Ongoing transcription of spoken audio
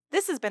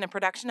This has been a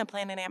production of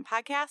Planet Ant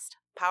Podcast,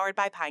 powered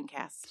by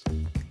Pinecast.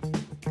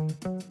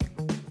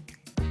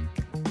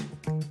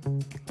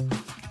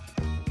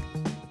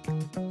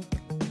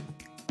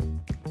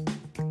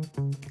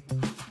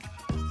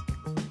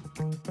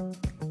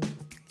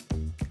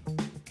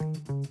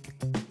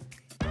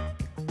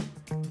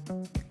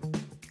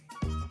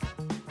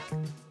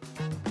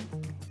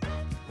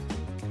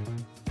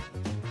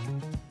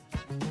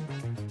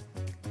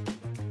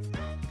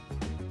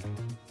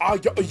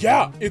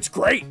 Yeah, it's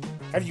great.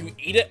 Have you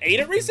ate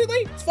it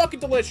recently? It's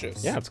fucking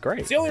delicious. Yeah, it's great.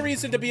 It's the only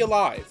reason to be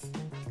alive.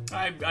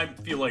 I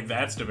feel like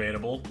that's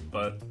debatable,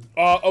 but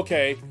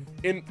okay.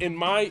 In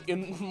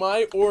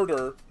my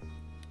order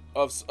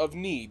of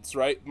needs,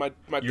 right? My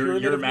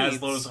pyramid your of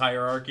Maslow's needs,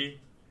 hierarchy.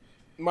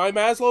 My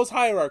Maslow's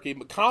hierarchy,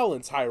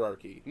 Colin's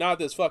hierarchy, not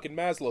this fucking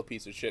Maslow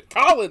piece of shit.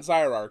 Colin's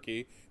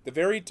hierarchy, the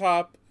very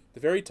top, the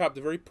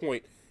very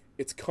point,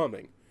 it's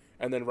coming,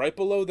 and then right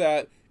below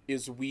that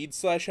is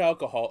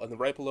weed/alcohol, and then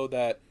right below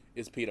that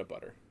is peanut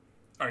butter.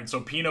 All right,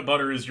 so peanut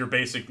butter is your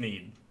basic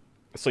need.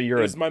 So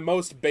it's my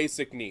most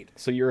basic need.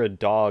 So you're a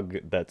dog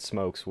that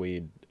smokes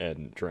weed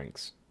and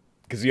drinks,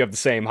 because you have the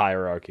same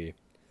hierarchy.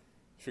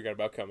 Forgot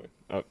about coming.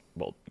 Oh,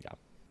 well, yeah.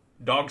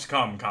 Dogs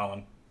come,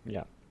 Colin.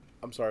 Yeah.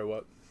 I'm sorry,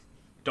 what?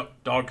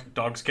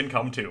 Dogs can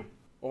come too.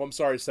 Oh, I'm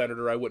sorry,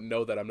 Senator. I wouldn't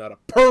know that. I'm not a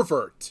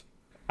pervert.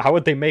 How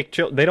would they make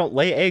children? They don't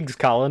lay eggs,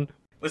 Colin.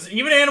 Listen,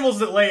 even animals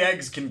that lay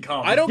eggs can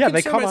come. I don't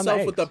they concern come on myself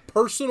eggs. with the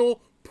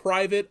personal,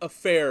 private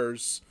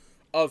affairs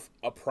of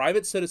a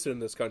private citizen in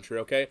this country,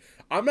 okay?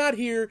 I'm not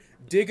here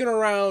digging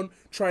around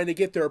trying to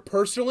get their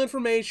personal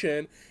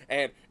information,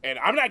 and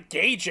I'm not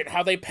gauging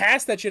how they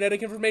pass that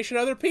genetic information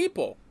to other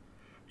people.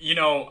 You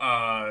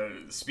know,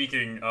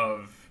 speaking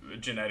of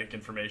genetic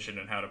information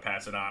and how to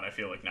pass it on, I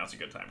feel like now's a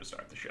good time to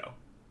start the show.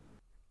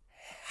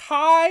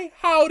 Hi,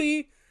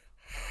 howdy,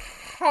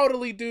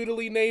 howdily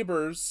doodly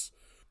neighbors.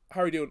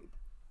 How are you doing?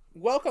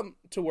 Welcome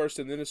to Worst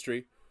in the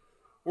Industry,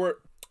 where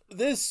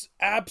this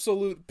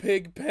absolute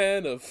pig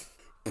pen of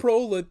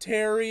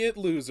proletariat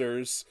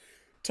losers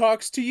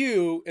talks to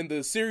you in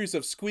the series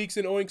of squeaks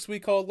and oinks we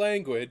call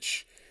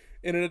language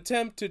in an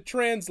attempt to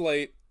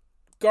translate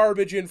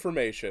garbage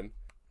information.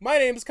 My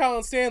name is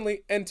Colin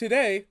Stanley, and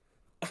today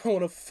I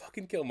want to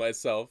fucking kill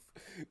myself.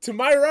 To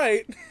my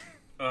right...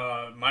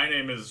 My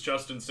name is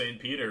Justin St.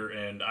 Peter,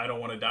 and I don't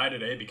want to die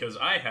today because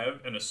I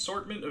have an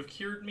assortment of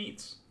cured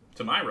meats.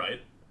 To my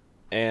right.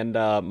 And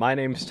my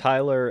name's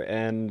Tyler,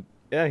 and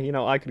yeah,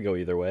 I could go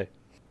either way.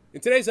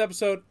 In today's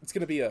episode, it's going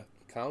to be a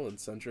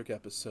Colin-centric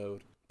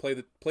episode. Play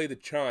the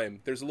chime.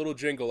 There's a little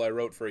jingle I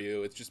wrote for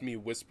you. It's just me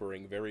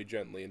whispering very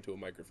gently into a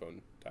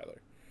microphone,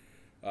 Tyler.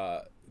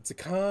 It's a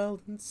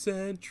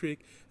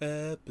Colin-centric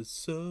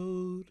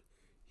episode.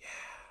 Yeah.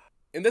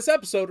 In this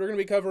episode, we're going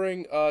to be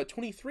covering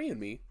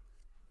 23andMe,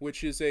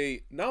 which is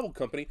a novel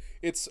company.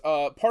 It's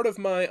part of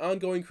my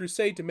ongoing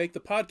crusade to make the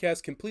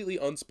podcast completely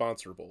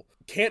unsponsorable.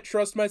 Can't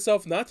trust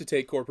myself not to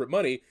take corporate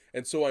money,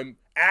 and so I'm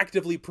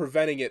actively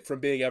preventing it from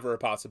being ever a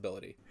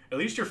possibility. At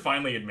least you're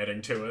finally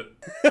admitting to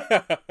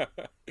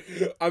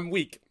it. I'm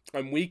weak,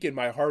 and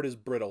my heart is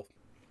brittle.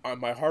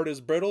 My heart is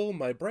brittle,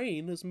 my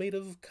brain is made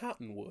of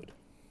cottonwood.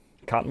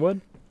 Cottonwood?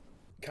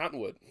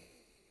 Cottonwood.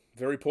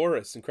 Very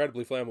porous,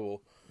 incredibly flammable.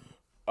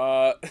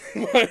 All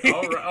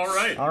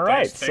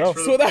right. So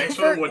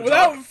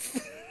without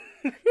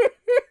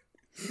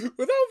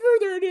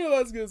further ado,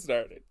 let's get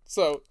started.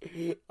 So,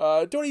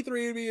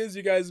 23andMe, as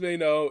you guys may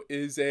know,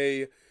 is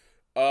a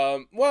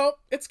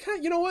it's kind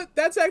of, you know what?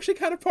 That's actually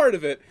kind of part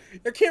of it.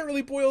 I can't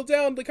really boil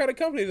down the kind of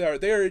company they are.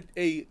 They are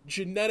a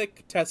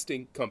genetic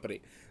testing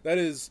company. That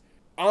is,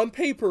 on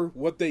paper,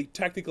 what they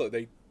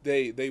technically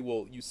they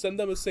will. You send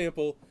them a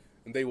sample,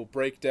 and they will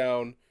break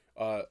down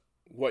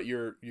what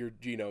your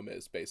genome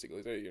is,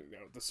 basically.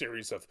 The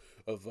series of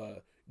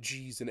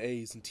G's and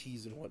A's and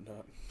T's and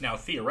whatnot. Now,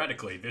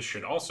 theoretically, this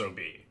should also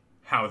be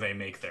how they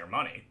make their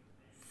money.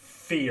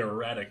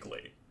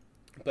 Theoretically.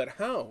 But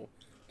how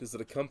does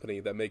a company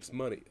that makes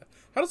money...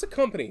 How does a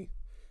company,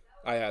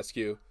 I ask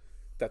you,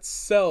 that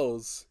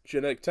sells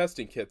genetic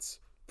testing kits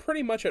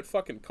pretty much at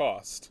fucking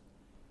cost,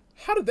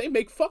 how do they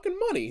make fucking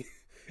money?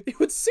 It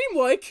would seem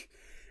like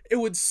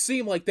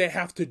they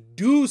have to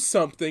do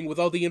something with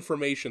all the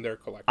information they're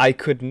collecting. I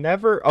could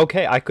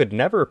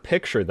never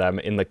picture them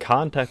in the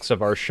context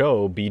of our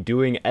show be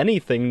doing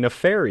anything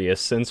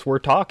nefarious since we're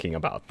talking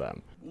about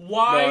them.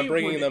 Why I'm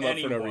bringing would them up for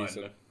anyone no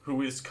reason.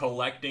 Who is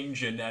collecting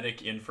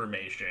genetic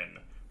information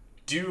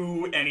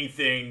do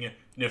anything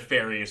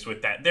nefarious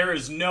with that? There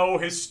is no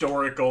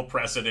historical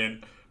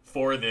precedent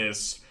for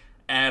this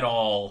at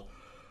all.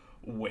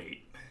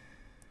 Wait.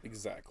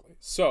 Exactly.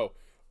 So,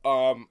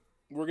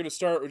 we're going to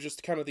start with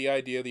just kind of the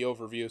idea, the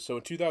overview. So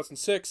in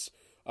 2006,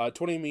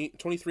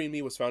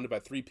 23andMe was founded by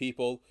three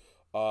people,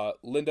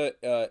 Linda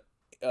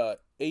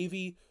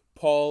Avey,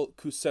 Paul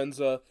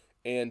Kusenza,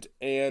 and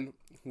Ann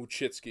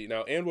Wojcicki.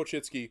 Now, Ann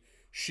Wojcicki,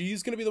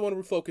 she's going to be the one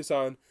we focus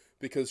on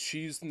because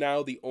she's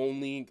now the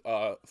only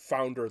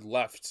founder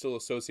left still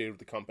associated with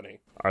the company.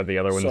 Are the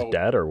other ones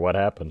dead, or what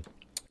happened?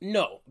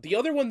 No, the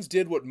other ones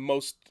did what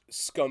most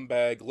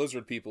scumbag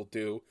lizard people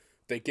do.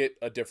 They get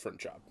a different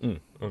job.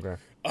 Okay.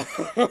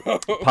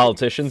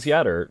 Politicians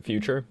yet, or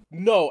future?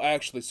 No,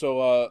 actually.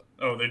 So,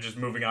 Oh, they're just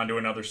moving on to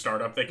another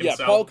startup they can yeah,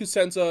 sell? Paul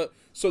Cosenza.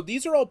 So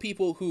these are all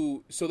people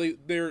who, so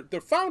they're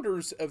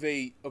founders of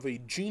a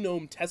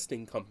genome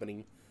testing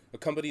company, a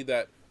company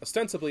that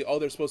ostensibly all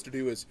they're supposed to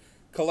do is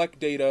collect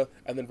data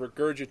and then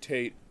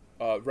regurgitate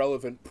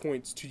relevant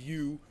points to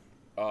you.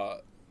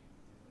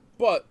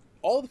 But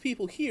all the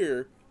people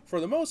here,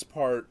 for the most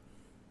part,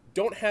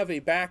 don't have a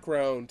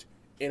background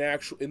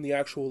in the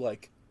actual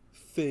like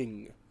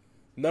thing.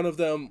 None of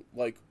them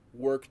like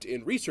worked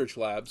in research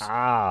labs.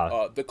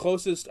 The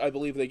closest I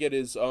believe they get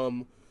is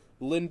Linda.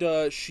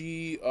 Linda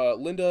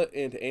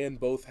and Anne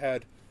both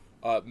had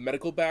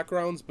medical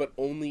backgrounds, but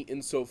only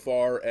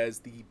insofar as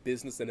the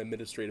business and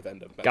administrative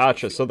end of medical Gotcha.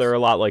 fields. So they're a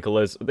lot like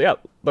Elizabeth. Yeah,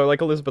 they're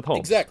like Elizabeth Holmes.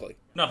 Exactly.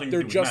 Nothing to They're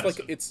do with just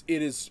medicine. like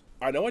it is.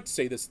 I know I'd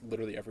say this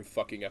literally every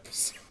fucking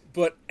episode,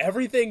 but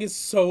everything is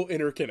so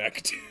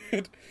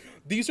interconnected.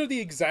 These are the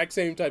exact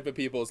same type of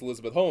people as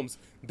Elizabeth Holmes.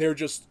 They're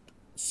just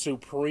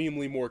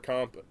supremely more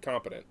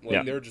competent. Like,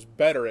 Yeah. they're just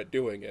better at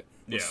doing it.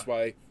 Which is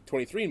why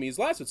 23andMe's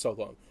lasted so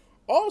long.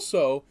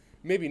 Also,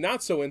 maybe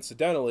not so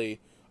incidentally,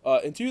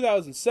 in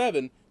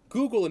 2007,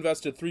 Google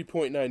invested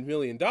 $3.9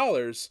 million,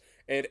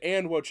 and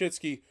Anne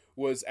Wojcicki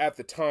was at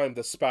the time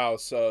the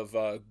spouse of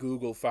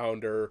Google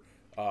founder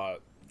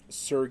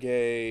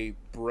Sergey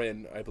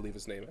Brin, I believe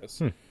his name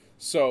is.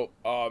 So,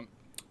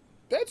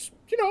 that's,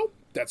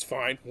 that's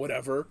fine,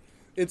 whatever.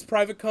 It's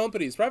private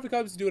companies. Private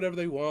companies do whatever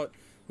they want.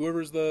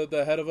 Whoever's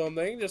the head of them,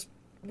 they can just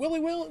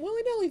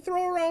willy-nilly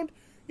throw around,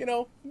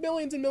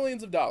 millions and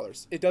millions of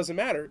dollars. It doesn't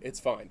matter. It's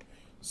fine.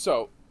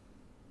 So,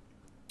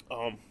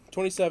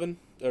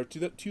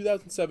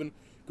 2007,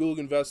 Google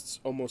invests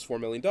almost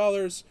 $4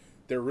 million.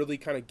 They're really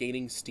kind of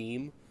gaining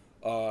steam.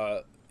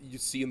 You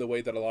see in the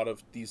way that a lot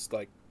of these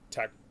like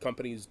tech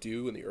companies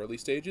do in the early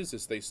stages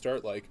is they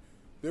start like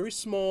very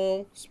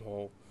small,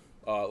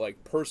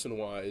 like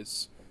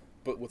person-wise,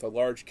 but with a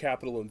large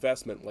capital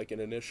investment, like an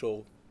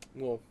initial,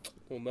 little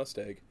nest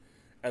egg.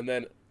 And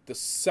then the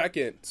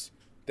second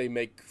they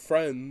make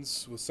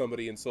friends with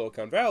somebody in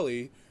Silicon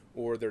Valley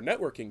or their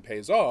networking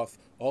pays off,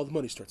 all the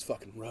money starts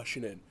fucking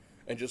rushing in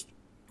and just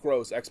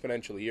grows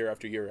exponentially year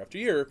after year after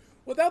year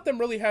without them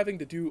really having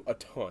to do a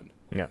ton.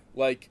 Yeah.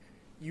 Like,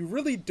 you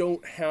really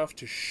don't have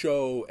to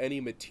show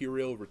any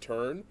material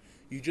return.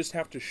 You just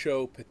have to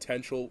show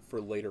potential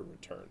for later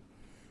return.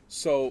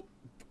 So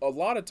a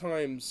lot of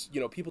times,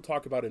 people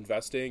talk about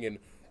investing and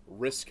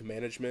risk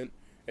management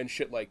and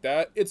shit like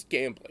that. It's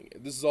gambling.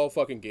 This is all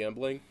fucking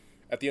gambling.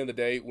 At the end of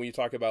the day, when you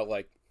talk about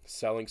like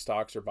selling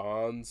stocks or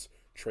bonds,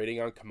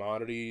 trading on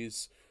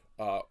commodities,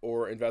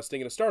 or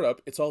investing in a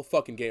startup, it's all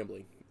fucking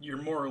gambling.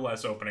 You're more or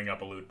less opening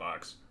up a loot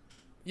box.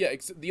 Yeah,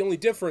 the only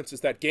difference is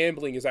that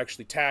gambling is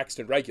actually taxed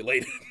and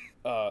regulated,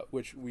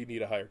 which we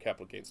need a higher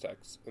capital gains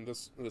tax. And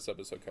this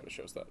episode kind of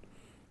shows that.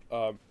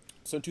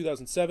 So in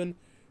 2007,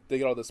 they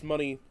get all this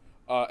money.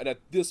 And at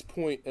this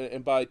point,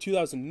 and by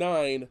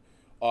 2009,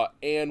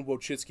 Anne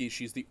Wojcicki,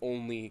 she's the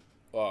only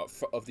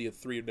of the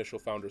three initial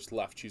founders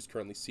left. She's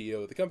currently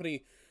CEO of the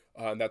company,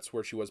 and that's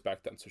where she was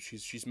back then. So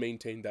she's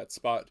maintained that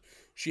spot.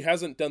 She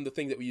hasn't done the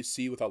thing that we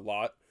see with a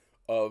lot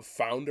of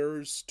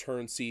founders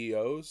turn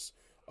CEOs,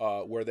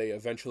 where they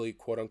eventually,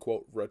 quote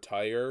unquote,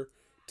 retire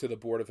to the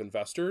board of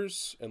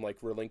investors and like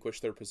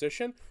relinquish their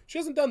position. She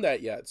hasn't done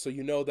that yet. So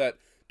you know that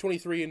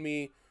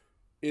 23andMe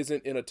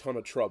isn't in a ton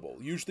of trouble.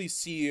 Usually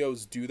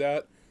CEOs do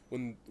that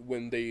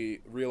when they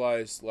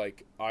realize,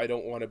 like, I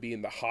don't want to be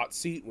in the hot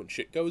seat when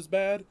shit goes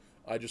bad.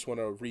 I just want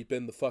to reap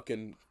in the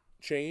fucking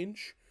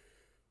change.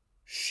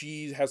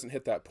 She hasn't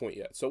hit that point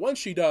yet. So once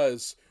she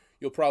does,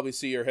 you'll probably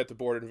see her hit the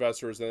board of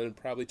investors, and then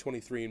probably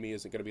 23andMe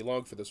isn't going to be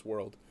long for this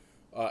world,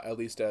 at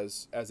least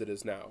as it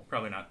is now.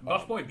 Probably not.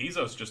 Buff Boy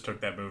Bezos just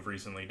took that move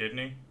recently,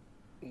 didn't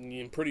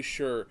he? I'm pretty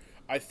sure.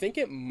 I think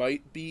it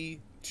might be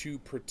to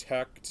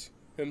protect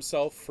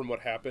himself from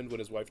what happened when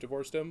his wife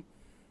divorced him,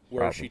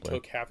 where she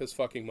took half his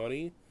fucking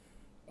money.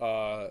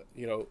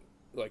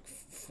 Like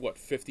what,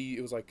 50?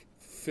 It was like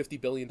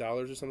 $50 billion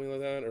or something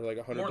like that, or like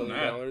 $100 billion.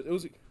 It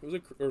was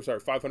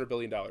 $500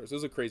 billion. It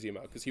was a crazy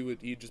amount because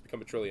he'd just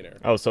become a trillionaire.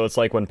 Oh, so it's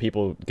like when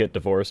people get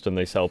divorced and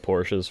they sell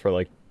Porsches for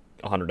like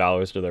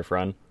 $100 to their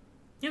friend.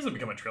 He hasn't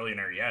become a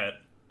trillionaire yet.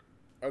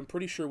 I'm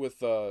pretty sure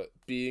with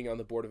being on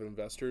the board of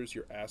investors,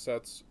 your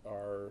assets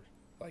are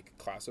like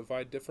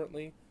classified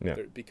differently. Yeah.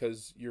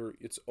 Because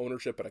it's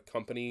ownership at a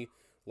company.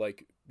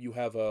 Like you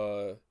have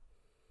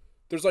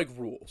there's like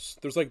rules.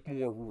 There's like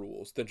more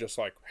rules than just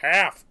like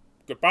half.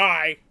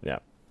 Goodbye. Yeah.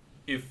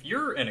 If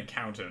you're an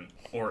accountant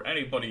or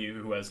anybody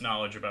who has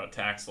knowledge about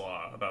tax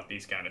law, about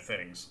these kind of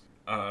things,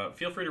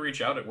 feel free to reach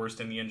out at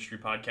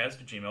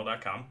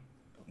worstintheindustrypodcast@gmail.com.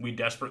 We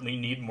desperately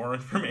need more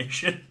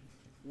information.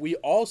 We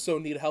also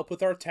need help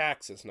with our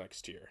taxes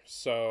next year.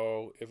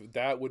 So if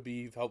that would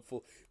be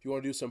helpful, if you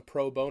want to do some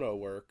pro bono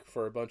work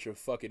for a bunch of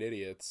fucking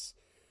idiots,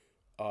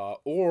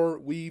 or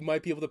we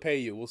might be able to pay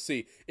you. We'll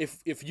see.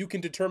 If you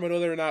can determine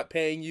whether or not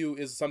paying you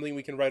is something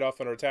we can write off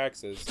on our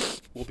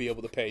taxes, we'll be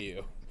able to pay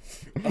you.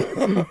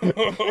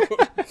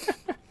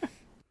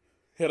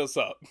 Hit us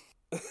up.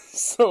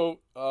 So,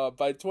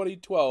 by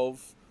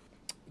 2012,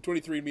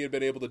 23andMe had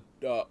been able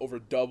to over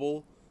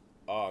double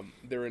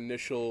their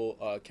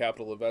initial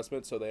capital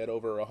investment. So they had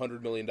over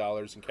 $100 million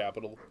in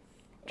capital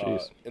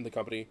in the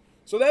company.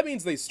 So that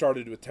means they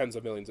started with tens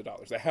of millions of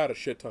dollars. They had a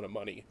shit ton of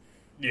money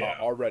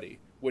already,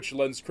 which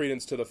lends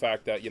credence to the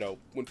fact that,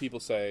 when people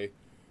say,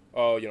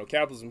 oh,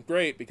 capitalism's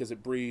great because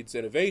it breeds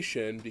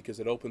innovation, because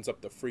it opens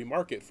up the free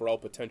market for all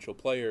potential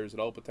players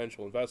and all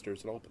potential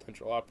investors and all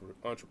potential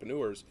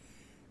entrepreneurs.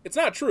 It's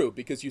not true,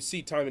 because you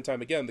see time and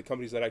time again the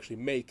companies that actually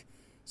make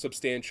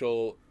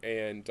substantial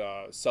and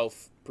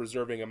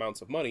self-preserving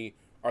amounts of money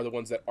are the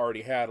ones that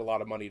already had a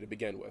lot of money to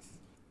begin with.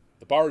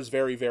 The bar is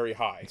very, very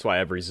high. That's why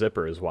every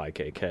zipper is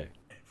YKK.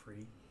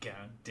 Every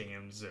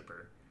goddamn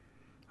zipper.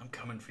 I'm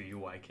coming for you,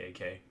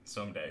 YKK,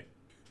 someday.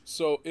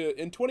 So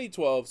in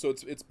 2012, so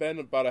it's been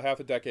about a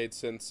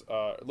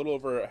little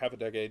over a half a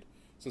decade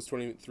since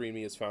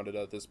 23andMe is founded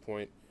at this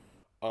point.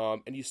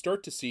 And you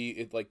start to see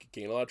it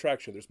gain a lot of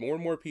traction. There's more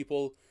and more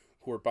people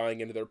who are buying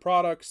into their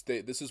products.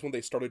 This is when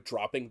they started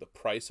dropping the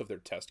price of their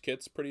test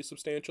kits pretty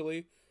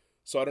substantially.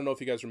 So I don't know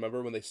if you guys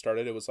remember when they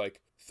started, it was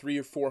like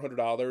 $300 or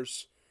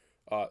 $400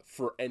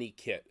 for any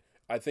kit.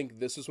 I think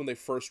this is when they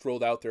first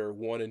rolled out their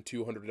 $100 and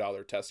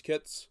 $200 test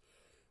kits.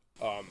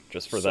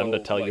 Just for them to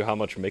tell you how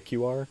much Mick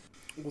you are?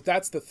 Well,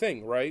 that's the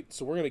thing, right?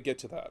 So we're going to get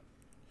to that.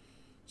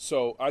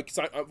 So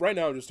right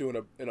now I'm just doing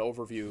an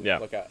overview,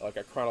 like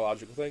a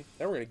chronological thing.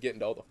 Then we're going to get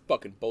into all the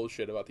fucking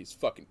bullshit about these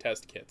fucking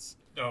test kits.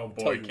 Oh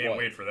boy, can't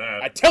wait for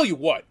that. I tell you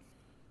what.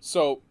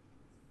 So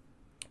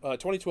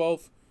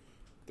 2012,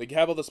 they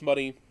have all this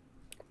money.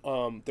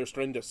 They're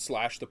starting to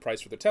slash the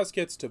price for their test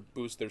kits to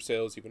boost their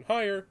sales even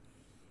higher.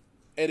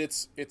 And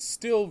it's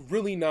still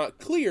really not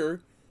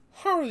clear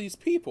how are these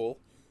people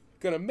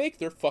going to make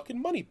their fucking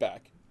money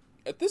back.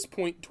 At this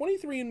point,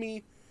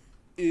 23andMe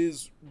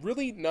is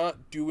really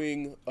not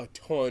doing a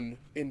ton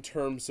in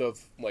terms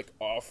of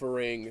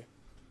offering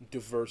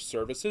diverse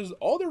services.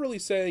 All they're really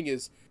saying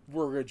is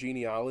we're a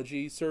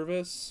genealogy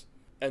service,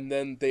 and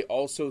then they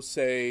also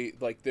say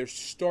they're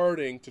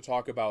starting to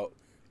talk about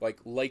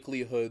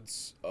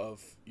likelihoods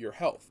of your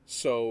health.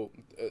 So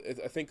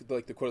I think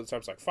the quote at the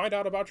time is find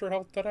out about your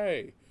health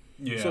today.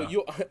 Yeah.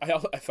 So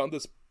I found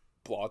this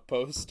blog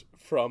post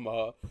from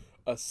a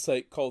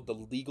site called The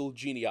Legal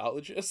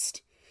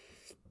Genealogist,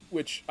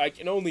 which I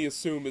can only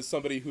assume is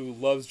somebody who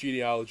loves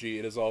genealogy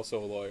and is also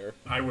a lawyer.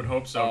 I would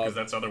hope so, because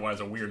that's otherwise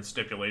a weird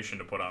stipulation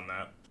to put on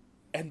that.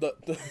 And the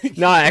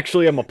No,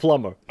 actually, I'm a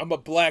plumber. I'm a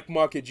black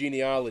market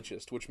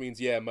genealogist, which means,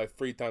 in my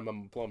free time,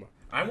 I'm a plumber.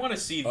 I want to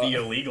see the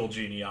illegal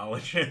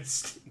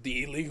genealogist.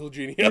 The illegal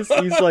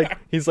genealogist.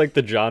 He's like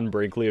the John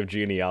Brinkley of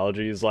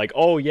genealogy. He's like,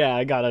 oh yeah,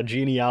 I got a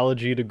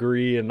genealogy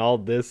degree and all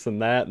this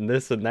and that and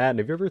this and that. And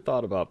have you ever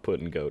thought about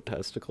putting goat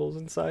testicles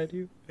inside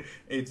you?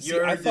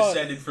 You're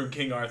descended from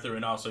King Arthur,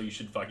 and also you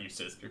should fuck your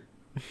sister.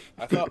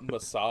 I thought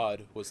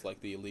Mossad was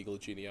the illegal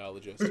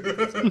genealogist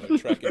because they're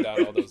tracking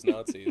down all those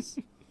Nazis.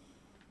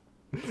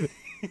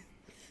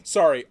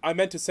 Sorry, I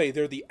meant to say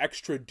they're the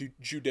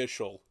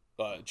extrajudicial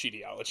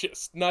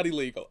genealogist, not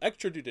illegal,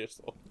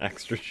 extrajudicial.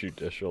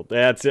 Extrajudicial.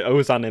 That's it. I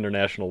was on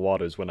international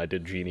waters when I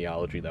did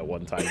genealogy that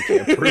one time. You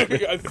can't prove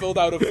it. I filled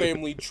out a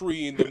family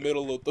tree in the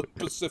middle of the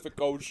Pacific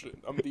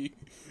Ocean.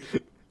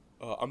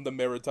 I'm the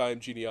maritime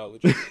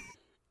genealogist.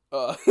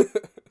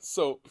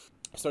 So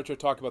I start to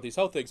talk about these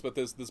health things, but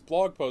this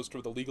blog post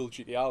for the legal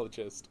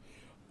genealogist,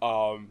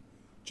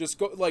 just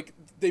go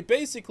they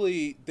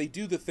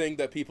do the thing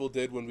that people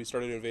did when we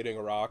started invading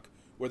Iraq,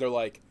 where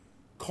they're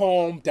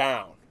calm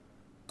down.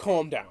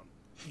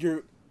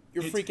 You're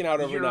freaking out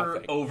over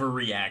nothing. You're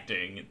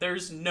overreacting.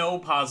 There's no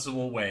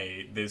possible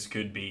way this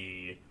could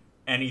be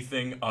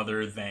anything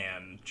other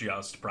than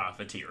just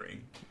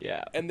profiteering.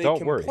 Yeah, and they don't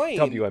complain,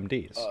 worry,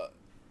 WMDs.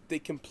 They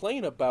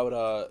complain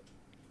about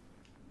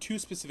two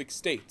specific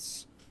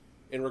states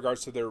in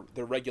regards to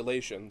their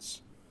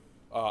regulations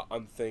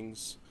on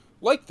things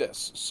like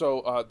this.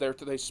 So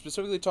they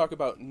specifically talk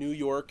about New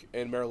York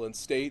and Maryland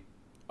State.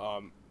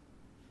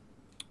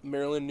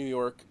 Maryland, New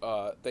York,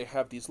 they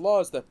have these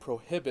laws that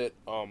prohibit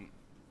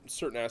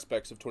certain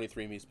aspects of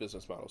 23andMe's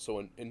business model.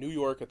 So in New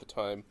York at the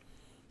time,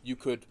 you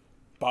could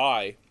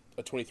buy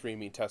a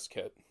 23andMe test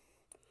kit,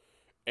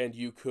 and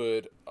you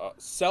could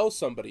sell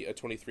somebody a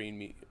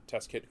 23andMe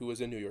test kit who was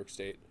in New York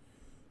State,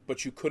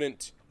 but you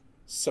couldn't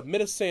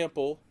submit a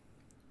sample,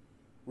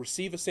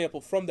 receive a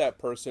sample from that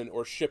person,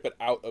 or ship it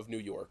out of New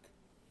York.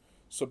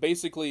 So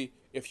basically,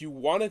 if you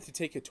wanted to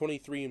take a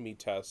 23andMe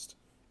test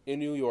in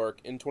New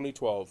York in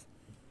 2012,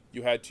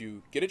 you had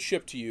to get it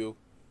shipped to you,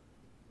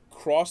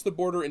 cross the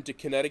border into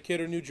Connecticut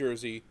or New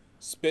Jersey,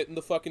 spit in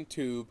the fucking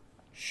tube,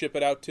 ship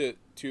it out to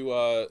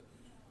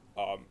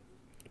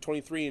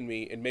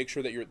 23andMe, and make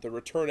sure that the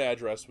return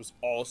address was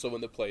also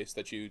in the place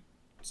that you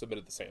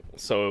submitted the sample.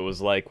 So it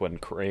was like when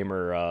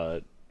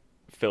Kramer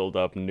filled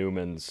up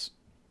Newman's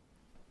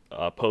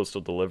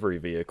postal delivery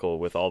vehicle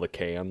with all the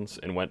cans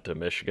and went to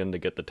Michigan to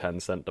get the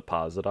 10-cent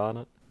deposit on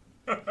it.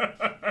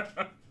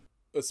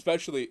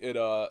 Especially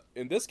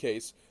in this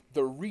case,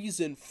 the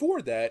reason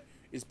for that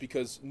is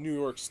because New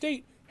York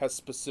State has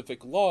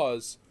specific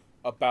laws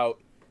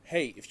about,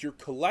 hey, if you're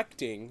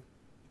collecting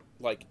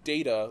like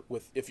data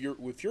if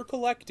you're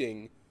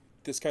collecting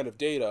this kind of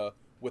data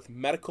with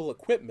medical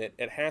equipment,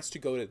 it has to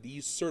go to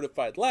these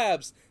certified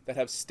labs that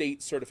have state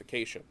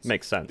certifications.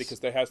 Makes sense.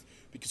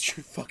 Because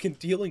you're fucking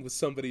dealing with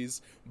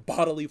somebody's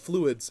bodily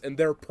fluids and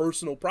their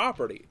personal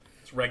property.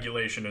 This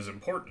regulation is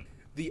important.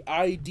 The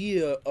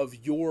idea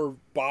of your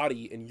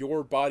body and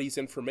your body's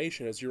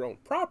information as your own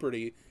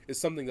property is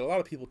something that a lot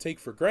of people take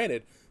for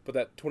granted, but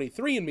that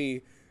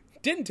 23andMe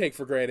didn't take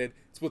for granted.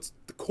 It's what's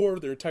the core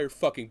of their entire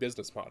fucking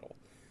business model,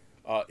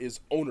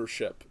 is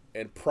ownership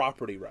and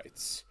property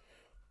rights.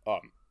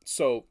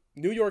 So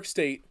New York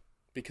State,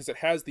 because it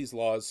has these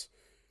laws,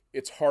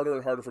 it's harder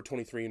and harder for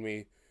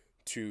 23andMe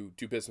to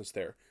do business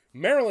there.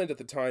 Maryland at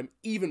the time,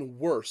 even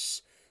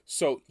worse.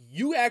 So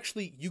you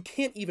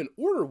can't even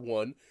order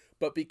one,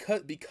 but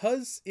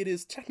because it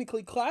is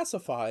technically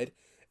classified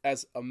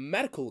as a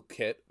medical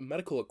kit,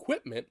 medical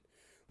equipment,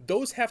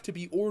 those have to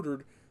be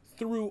ordered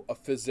through a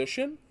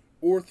physician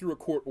or through a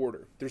court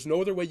order. There's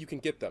no other way you can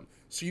get them.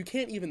 So you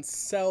can't even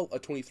sell a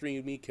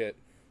 23andMe kit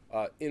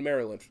in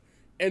Maryland.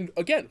 And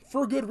again,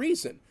 for a good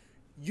reason.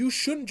 You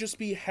shouldn't just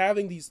be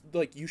having these,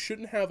 you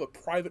shouldn't have a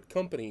private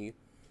company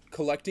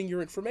collecting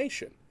your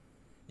information.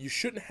 You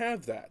shouldn't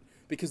have that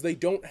because they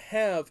don't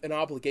have an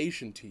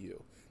obligation to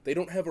you. They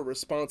don't have a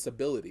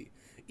responsibility.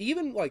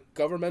 Even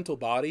governmental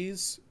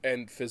bodies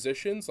and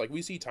physicians,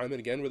 we see time and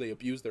again where they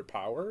abuse their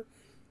power,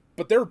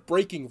 but they're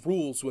breaking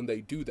rules when they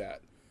do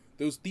that.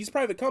 These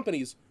private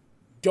companies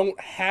don't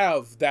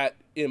have that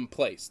in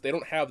place. They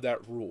don't have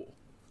that rule.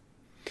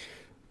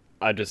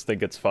 I just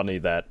think it's funny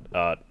that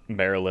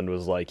Maryland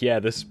was like, yeah,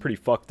 this is pretty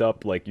fucked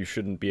up. You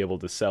shouldn't be able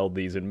to sell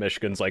these in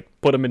Michigan's like,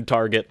 put them in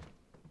Target.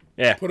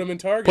 Yeah. Put them in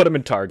Target. Put them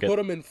in Target. Put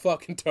them in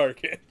fucking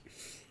Target.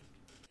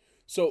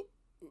 So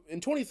in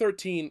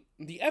 2013,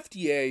 the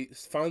FDA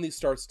finally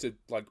starts to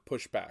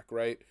push back,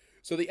 right?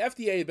 So the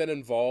FDA had been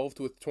involved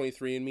with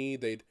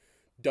 23andMe. They'd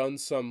done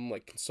some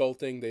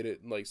consulting. They did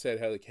said,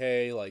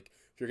 hey,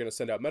 if you're going to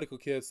send out medical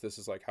kits, this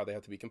is how they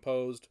have to be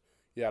composed,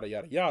 yada,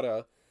 yada,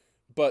 yada.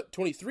 But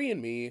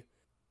 23andMe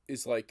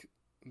is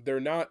they're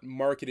not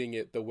marketing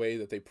it the way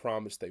that they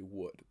promised they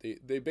would.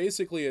 They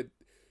basically had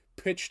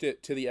pitched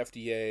it to the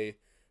FDA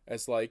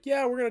as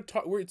yeah, we're going to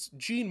talk, it's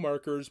gene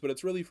markers, but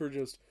it's really for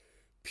just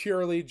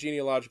purely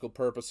genealogical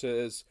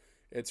purposes.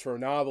 It's for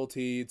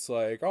novelty. It's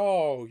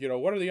oh,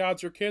 what are the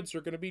odds your kids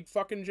are going to be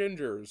fucking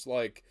gingers?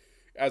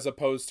 As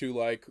opposed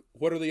to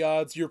what are the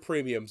odds your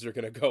premiums are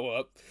going to go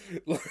up?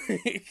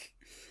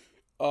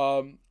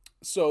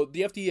 So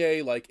the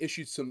FDA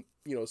issued some,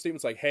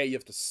 statements hey, you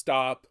have to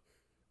stop,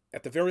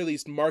 at the very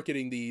least,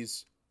 marketing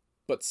these,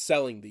 but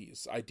selling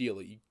these,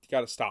 ideally. You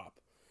got to stop.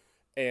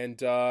 And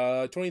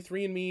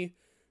 23andMe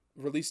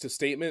released a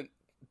statement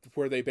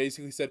where they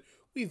basically said,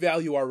 we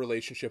value our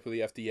relationship with the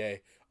FDA,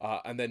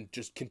 and then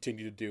just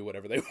continue to do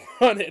whatever they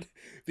wanted,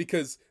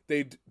 because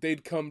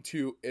they'd come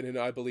to, in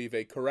I believe,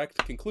 a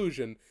correct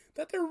conclusion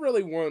that there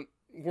really weren't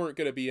going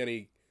to be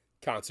any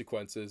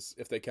consequences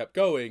if they kept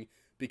going,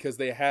 because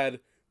they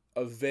had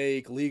a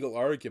vague legal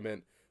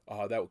argument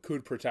that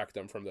could protect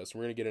them from this.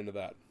 We're going to get into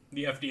that.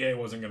 The FDA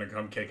wasn't going to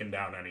come kicking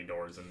down any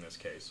doors in this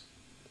case.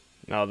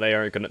 No, they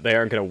aren't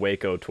gonna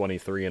Waco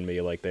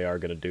 23andMe like they are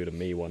gonna do to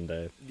me one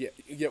day.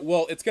 Yeah.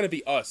 Well, it's gonna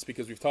be us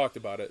because we've talked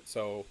about it.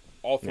 So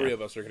all three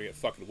of us are gonna get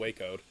fucking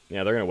Waco'd.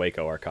 Yeah, they're gonna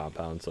Waco our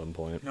compound at some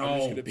point. No,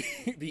 I'm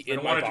just gonna be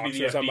in my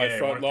boxers on my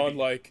front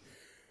lawn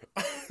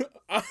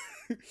I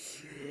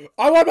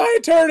want my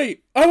attorney.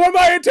 I want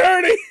my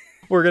attorney.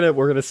 We're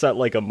gonna set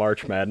a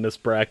March Madness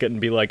bracket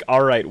and be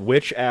all right,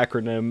 which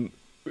acronym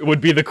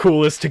would be the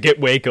coolest to get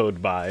Waco'd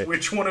by?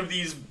 Which one of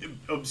these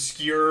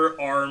obscure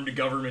armed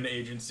government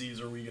agencies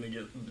are we going to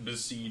get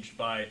besieged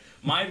by?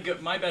 My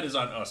bet is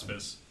on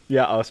Auspice.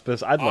 Yeah,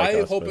 Auspice.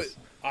 Auspice.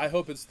 I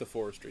hope it's the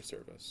Forestry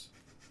Service.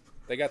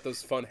 They got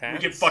those fun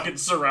hats. We get fucking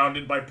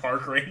surrounded by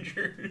park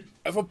rangers.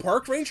 If a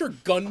park ranger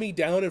gunned me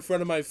down in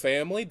front of my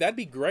family, that'd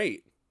be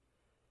great.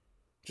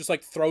 Just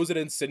throws an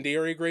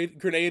incendiary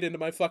grenade into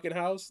my fucking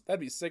house. That'd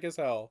be sick as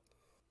hell.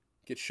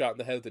 Get shot in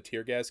the head with a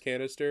tear gas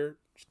canister.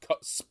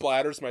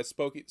 Splatters my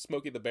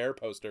Smokey the Bear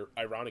poster,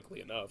 ironically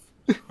enough.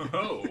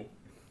 Oh.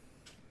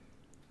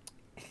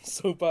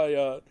 So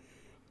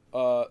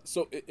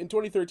so in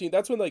 2013,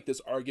 that's when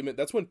this argument,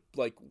 that's when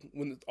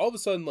when all of a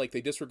sudden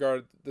they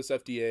disregard this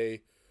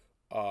FDA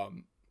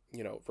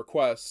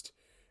request,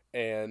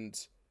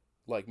 and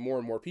more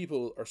and more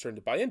people are starting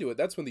to buy into it.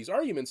 That's when these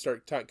arguments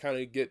start kind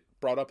of get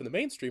brought up in the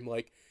mainstream,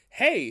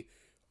 hey,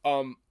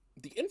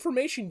 the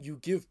information you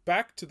give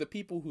back to the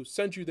people who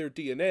send you their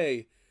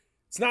DNA,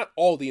 it's not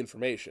all the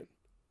information.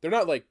 They're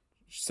not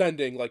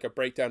sending a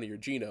breakdown of your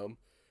genome,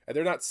 and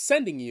they're not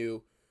sending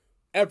you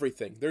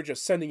everything. They're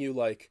just sending you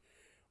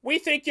we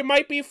think you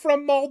might be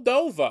from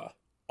Moldova.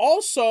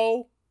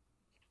 Also,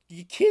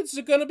 your kids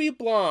are gonna be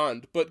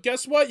blonde. But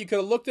guess what? You could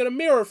have looked in a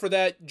mirror for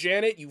that,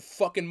 Janet, you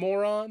fucking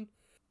moron.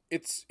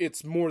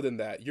 It's more than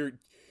that. Your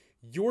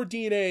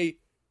DNA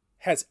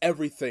has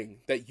everything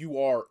that you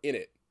are in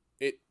it.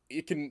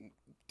 It can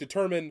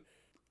determine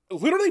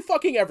literally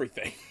fucking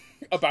everything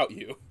about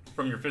you.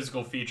 From your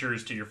physical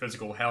features to your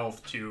physical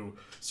health to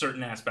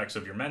certain aspects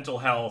of your mental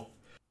health.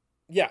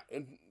 Yeah,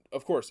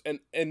 of course. And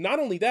not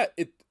only that,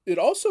 it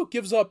also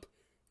gives up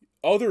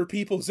other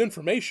people's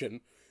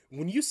information.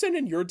 When you send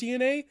in your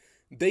DNA,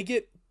 they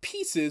get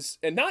pieces,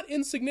 and not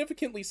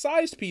insignificantly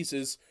sized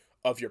pieces,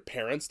 of your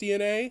parents'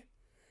 DNA,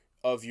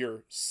 of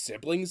your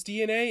siblings'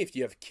 DNA, if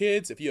you have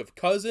kids, if you have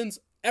cousins,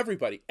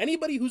 everybody.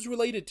 Anybody who's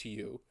related to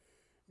you,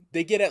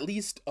 they get at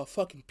least a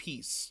fucking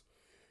piece.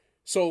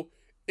 So,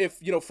 if,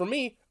 for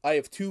me, I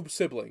have 2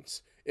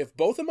 siblings. If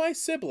both of my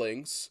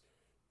siblings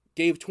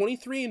gave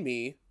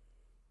 23andMe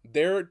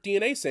their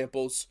DNA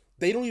samples,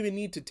 they don't even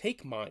need to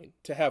take mine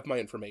to have my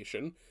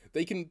information.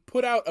 They can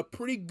put out a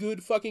pretty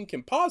good fucking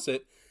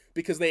composite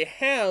because they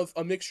have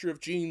a mixture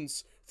of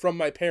genes from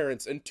my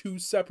parents and 2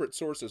 separate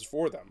sources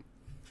for them.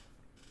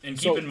 And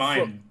keep in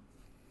mind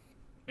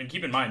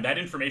that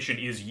information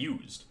is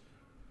used.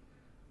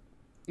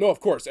 No, of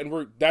course,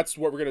 and that's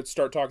what we're going to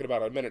start talking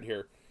about in a minute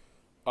here.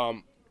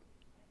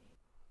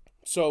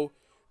 So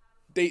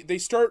they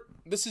start.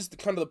 This is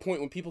kind of the point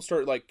when people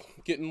start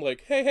getting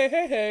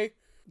hey,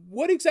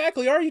 what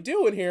exactly are you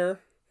doing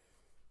here?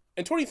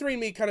 And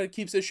 23andMe kind of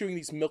keeps issuing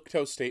these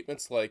milquetoast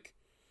statements like,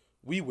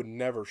 we would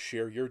never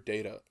share your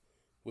data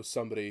with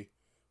somebody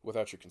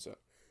without your consent.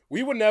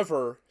 We would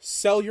never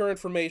sell your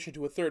information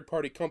to a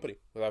third-party company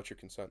without your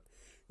consent.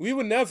 We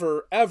would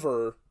never,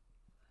 ever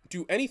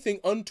do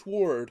anything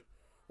untoward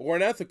or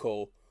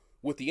unethical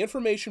with the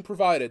information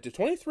provided to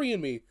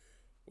 23andMe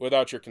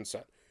without your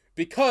consent.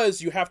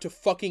 Because you have to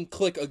fucking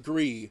click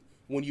agree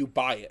when you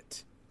buy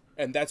it.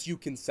 And that's you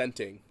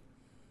consenting.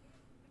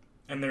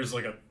 And there's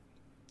a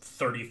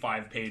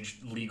 35-page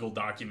legal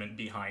document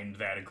behind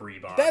that agree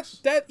box.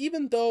 That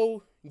even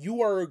though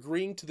you are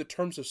agreeing to the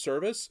terms of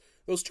service,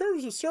 those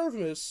terms of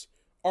service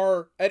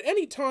are at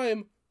any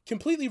time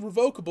completely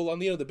revocable on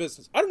the end of the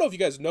business. I don't know if you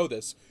guys know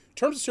this.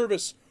 Terms of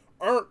service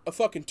aren't a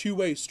fucking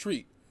two-way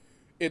street.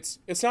 It's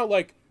not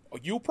like, oh,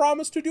 you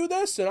promise to do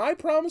this and I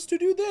promise to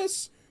do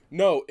this.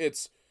 No,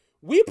 it's,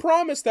 we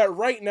promise that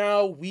right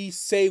now we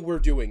say we're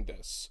doing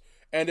this.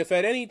 And if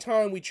at any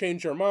time we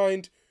change our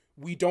mind,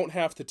 we don't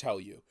have to tell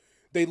you.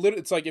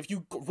 It's like if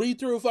you read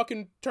through a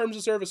fucking terms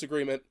of service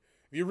agreement,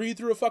 if you read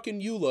through a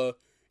fucking EULA,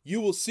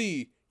 you will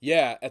see,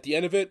 yeah, at the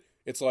end of it,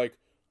 it's like,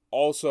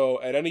 also,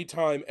 at any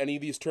time any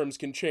of these terms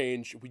can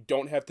change, we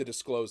don't have to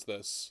disclose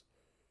this.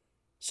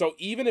 So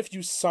even if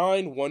you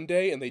sign one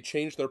day and they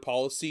change their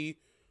policy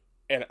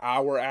an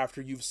hour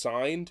after you've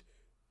signed,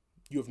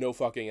 you have no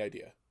fucking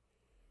idea.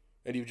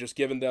 And you've just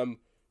given them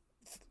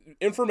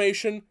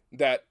information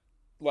that,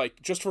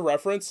 just for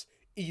reference,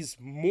 is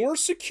more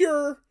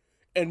secure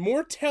and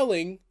more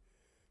telling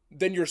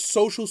than your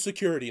social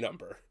security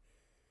number.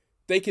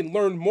 They can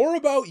learn more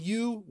about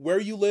you, where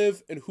you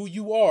live, and who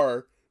you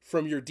are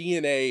from your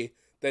DNA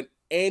than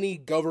any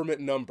government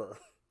number.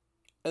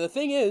 And the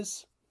thing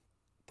is,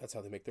 that's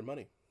how they make their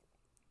money.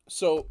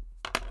 So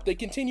they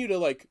continue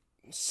to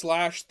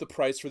slash the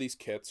price for these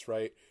kits,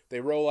 right?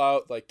 They roll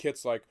out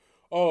kits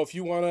oh, if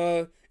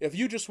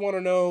you just want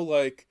to know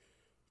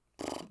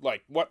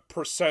what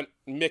percent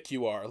Mick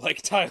you are,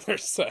 like Tyler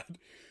said,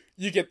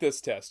 you get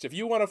this test. If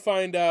you want to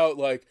find out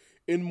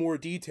in more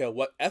detail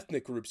what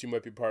ethnic groups you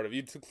might be part of,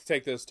 you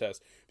take this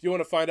test. If you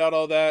want to find out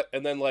all that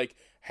and then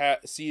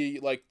see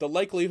the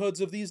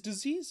likelihoods of these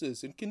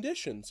diseases and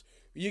conditions,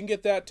 you can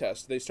get that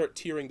test. They start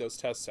tiering those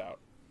tests out.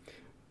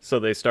 So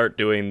they start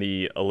doing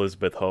the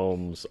Elizabeth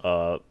Holmes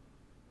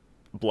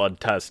blood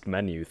test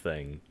menu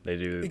thing. They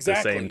do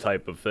exactly the same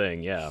type of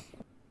thing, yeah.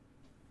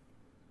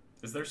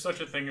 Is there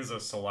such a thing as a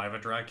saliva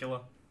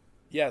Dracula?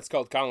 Yeah, it's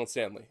called Colin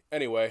Stanley.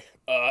 Anyway,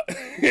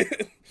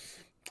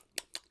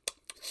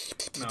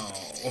 No.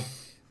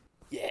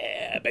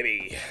 Yeah,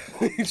 baby.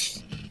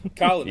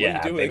 Colin, Yeah,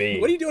 what are you doing?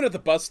 baby. What are you doing at the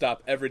bus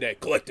stop every day?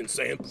 Collecting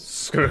samples.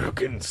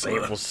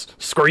 Samples.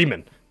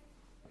 Screaming.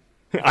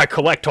 I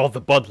collect all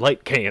the Bud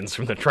Light cans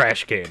from the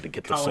trash can to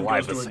get the Colin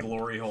saliva goes to a sample.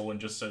 glory hole and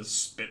just says,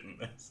 spit in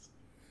this.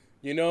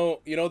 You know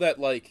that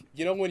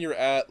when you're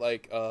at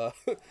like a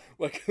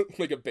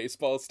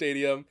baseball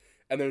stadium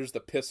and there's the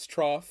piss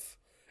trough,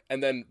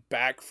 and then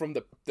back from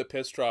the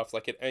piss trough,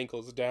 it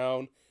ankles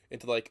down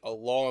into a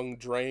long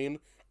drain.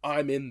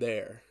 I'm in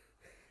there.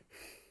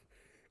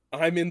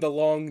 I'm in the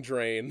long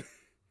drain.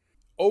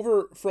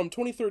 Over from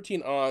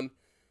 2013 on,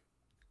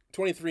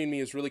 23andMe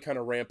is really kind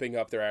of ramping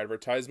up their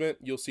advertisement.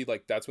 You'll see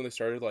that's when they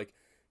started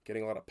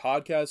getting a lot of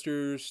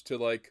podcasters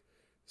to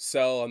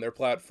sell on their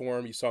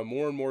platform. You saw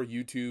more and more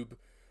YouTube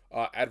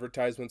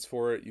advertisements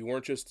for it. You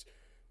weren't just,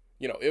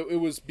 it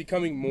was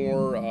becoming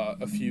more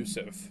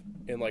effusive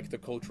in the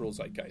cultural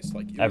zeitgeist.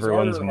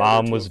 Everyone's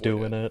mom was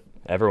doing it.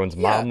 Everyone's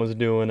mom was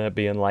doing it,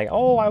 being like,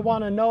 "Oh, I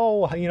want to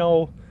know,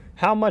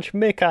 how much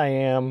Mick I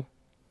am."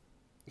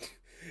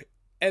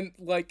 And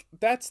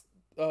that's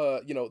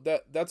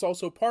that's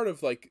also part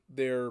of like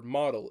their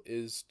model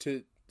is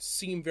to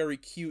seem very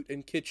cute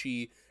and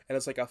kitschy, and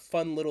it's like a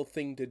fun little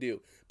thing to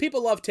do.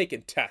 People love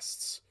taking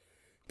tests.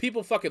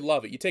 People fucking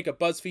love it. You take a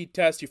BuzzFeed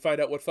test, you find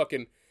out what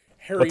fucking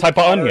Harry What type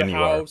Potter of onion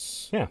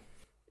house, you are. Yeah.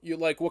 You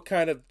like what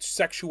kind of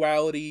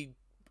sexuality,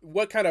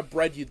 what kind of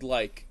bread you'd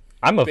like.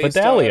 I'm a based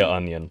Vidalia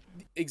on- onion.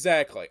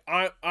 Exactly.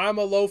 I'm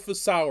a loaf of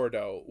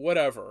sourdough.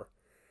 Whatever.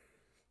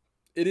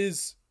 It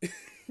is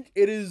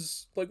it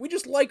is like we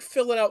just like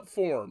filling out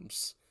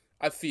forms.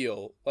 I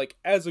feel like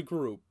as a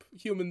group,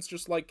 humans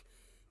just like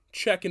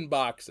checking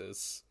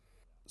boxes.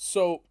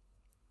 So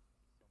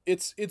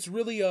it's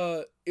really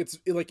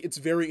it's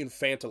very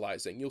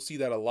infantilizing. You'll see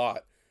that a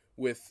lot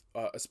with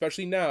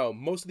especially now.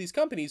 Most of these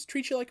companies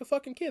treat you like a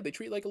fucking kid. They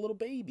treat you like a little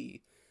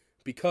baby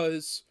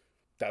because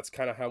that's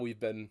kind of how we've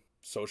been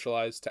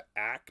socialized to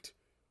act,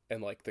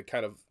 and like the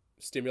kind of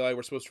stimuli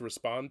we're supposed to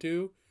respond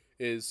to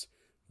is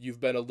you've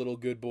been a little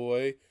good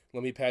boy.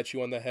 Let me pat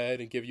you on the head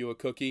and give you a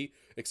cookie.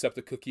 Except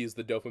the cookie is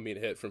the dopamine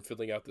hit from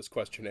filling out this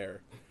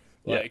questionnaire.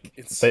 Like,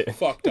 it's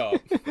fucked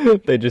up.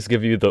 They just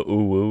give you the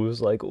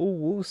ooh-woos, like,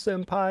 ooh-woo,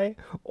 senpai.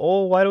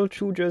 Oh, why don't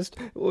you just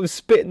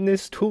spit in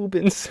this tube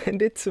and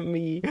send it to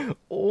me?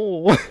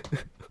 Oh.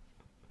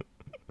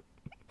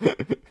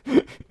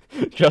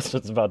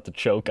 Justin's about to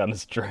choke on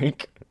his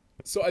drink.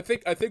 So I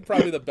think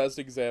probably the best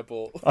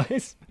example...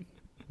 Ice.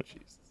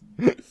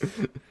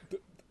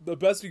 The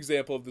best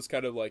example of this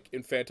kind of, like,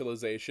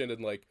 infantilization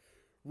and, like,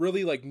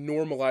 really, like,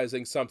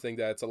 normalizing something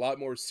that's a lot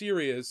more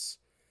serious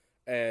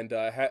and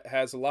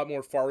has a lot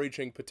more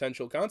far-reaching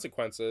potential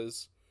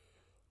consequences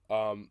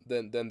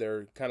than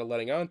they're kind of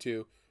letting on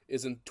to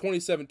is in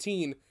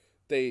 2017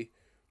 they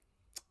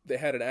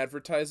had an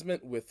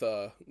advertisement with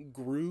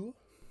Gru.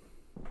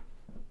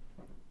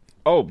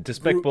 Oh,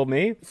 Despicable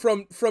Me?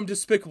 From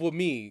Despicable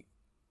Me.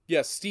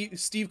 Yes,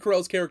 Steve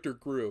Carell's character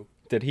Gru.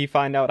 Did he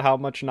find out how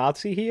much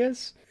Nazi he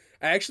is?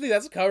 Actually,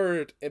 that's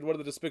covered in one of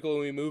the Despicable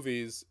Me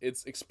movies.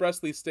 It's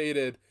expressly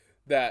stated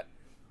that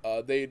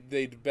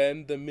they'd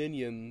been the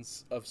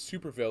minions of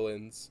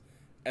supervillains,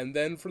 and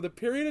then for the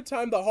period of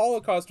time the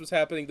Holocaust was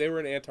happening, they were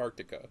in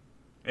Antarctica.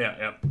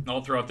 Yeah.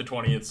 All throughout the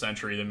 20th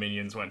century, the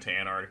minions went to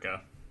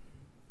Antarctica.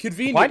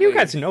 Conveniently. Why do you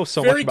guys know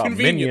so much Very about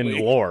Minion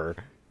conveniently. lore?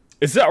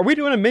 Are we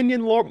doing a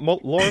Minion lore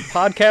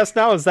podcast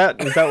now? Is that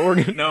what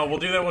we're gonna... No, we'll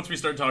do that once we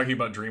start talking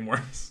about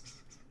DreamWorks.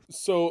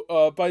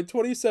 So by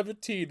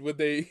 2017, when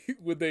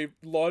they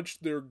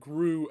launched their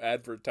Gru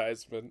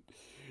advertisement,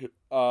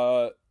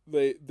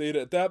 they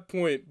at that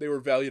point they were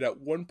valued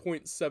at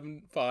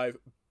 $1.75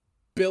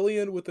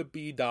 billion with a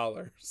B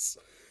dollars.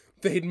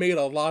 They'd made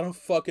a lot of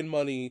fucking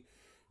money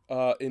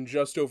in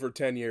just over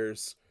 10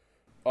 years.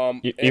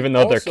 Even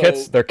though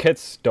their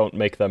kits don't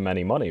make them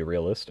any money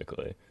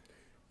realistically.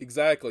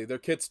 Exactly, their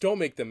kits don't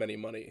make them any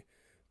money.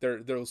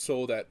 They're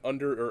sold at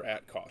under or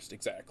at cost.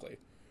 Exactly.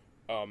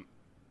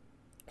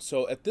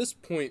 So at this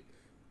point,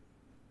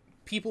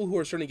 people who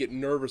are starting to get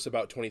nervous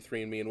about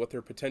 23andMe and what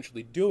they're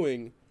potentially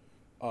doing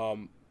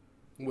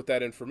with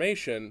that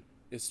information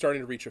is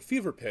starting to reach a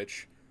fever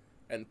pitch.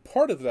 And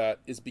part of that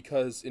is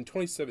because in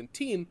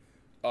 2017,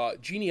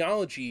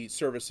 genealogy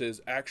services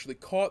actually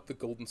caught the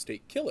Golden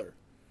State Killer.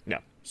 Yeah.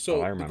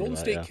 So I the remember Golden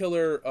that, State yeah.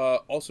 Killer,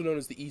 also known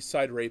as the East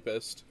Side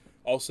Rapist,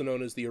 also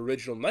known as the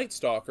original Night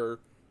Stalker,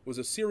 was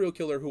a serial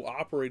killer who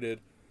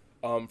operated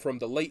from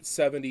the late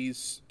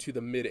 70s to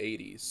the mid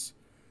 80s.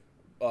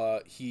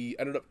 He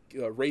ended up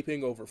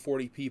raping over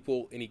 40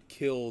 people, and he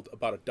killed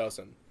about a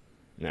dozen.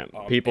 Yeah,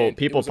 and people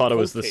it was a thought it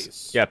was cold this.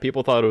 case. Yeah,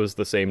 people thought it was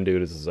the same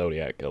dude as the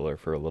Zodiac Killer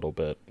for a little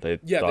bit. They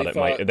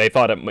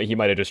thought he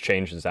might have just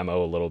changed his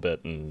MO a little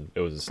bit, and it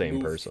was the same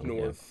moved person.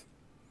 north.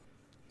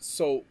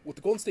 So with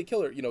the Golden State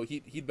Killer,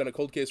 he'd been a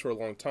cold case for a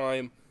long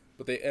time,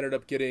 but they ended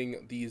up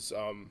getting these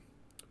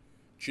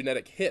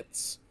genetic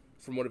hits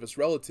from one of his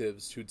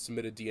relatives who'd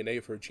submitted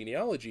DNA for a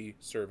genealogy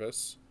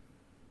service,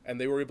 and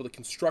they were able to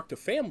construct a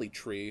family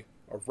tree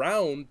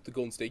around the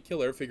Golden State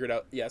Killer, figured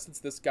out, yes, it's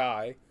this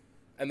guy,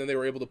 and then they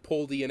were able to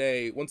pull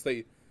DNA. Once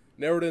they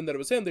narrowed in that it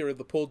was him, they were able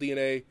to pull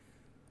DNA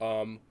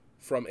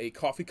from a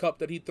coffee cup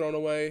that he'd thrown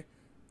away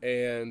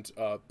and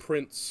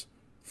prints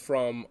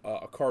from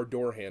a car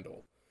door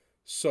handle.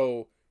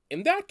 So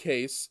in that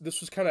case, this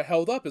was kind of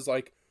held up as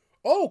like,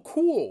 oh,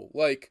 cool,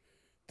 like,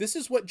 this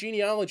is what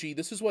genealogy,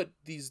 this is what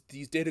these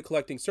data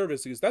collecting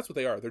services, that's what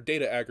they are. They're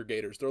data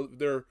aggregators.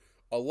 They're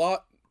a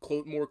lot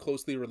more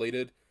closely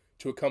related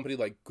to a company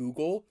like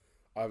Google,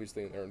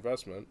 obviously in their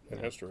investment and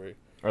history.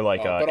 Or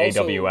like but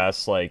also-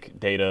 AWS, like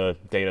data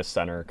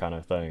center kind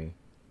of thing.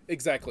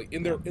 Exactly.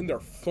 In their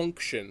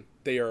function,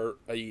 they are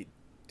They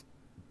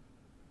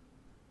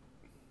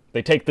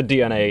take the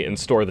DNA and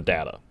store the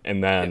data,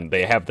 and then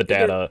they have the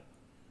data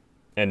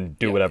and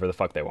do whatever the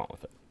fuck they want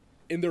with it.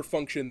 in their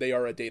function, they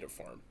are a data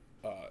farm.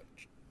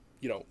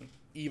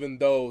 Even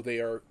though they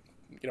are,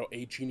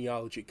 a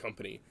genealogy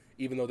company,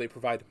 even though they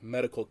provide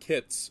medical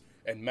kits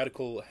and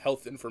medical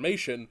health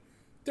information,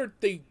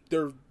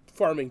 they're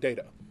farming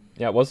data.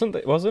 Yeah, wasn't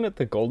it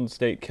the Golden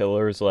State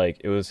Killers? Like,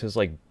 it was his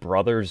like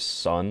brother's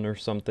son or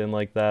something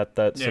like that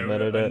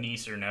submitted a it.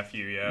 niece or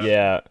nephew, yeah.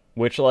 Yeah,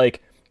 which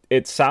like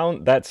that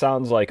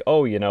sounds like,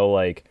 oh,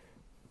 like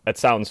that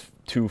sounds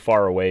too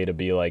far away to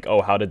be like,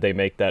 oh, how did they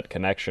make that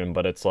connection?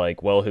 But it's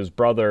like, well, his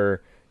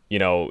brother,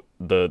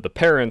 the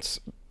parents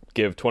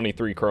give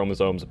 23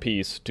 chromosomes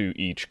apiece to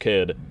each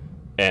kid,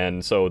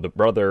 and so the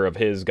brother of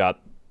his got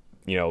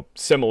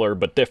similar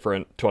but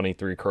different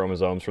 23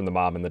 chromosomes from the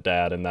mom and the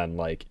dad, and then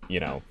like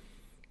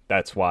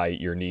that's why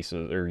your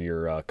nieces or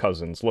your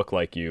cousins look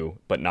like you,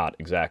 but not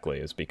exactly,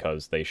 is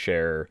because they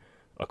share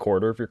a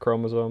quarter of your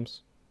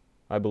chromosomes,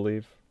 I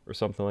believe, or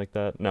something like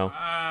that. No,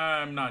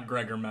 I'm not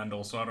Gregor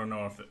Mendel, so I don't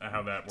know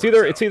how that works.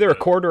 It's either a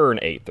quarter or an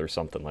eighth or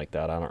something like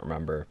that. I don't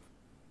remember.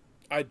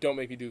 I don't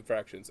make me do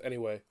fractions.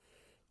 Anyway,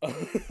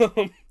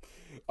 it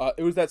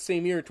was that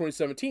same year,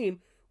 2017,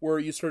 where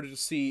you started to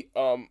see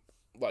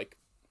like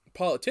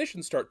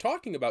politicians start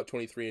talking about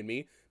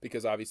 23andMe,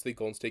 because obviously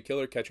Golden State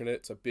Killer catching it.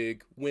 It's a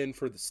big win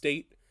for the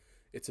state.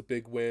 It's a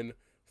big win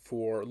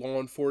for law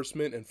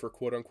enforcement and for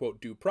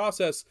quote-unquote due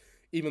process,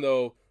 even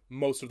though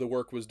most of the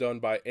work was done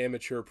by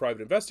amateur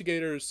private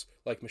investigators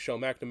like Michelle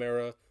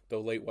McNamara, the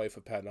late wife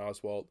of Patton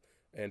Oswalt,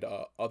 and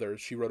others.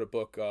 She wrote a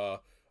book,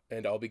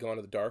 And I'll Be Gone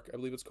in the Dark, I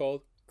believe it's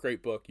called.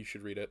 Great book. You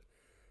should read it.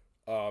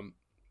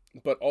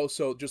 But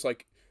also, just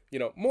like,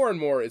 more and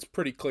more, it's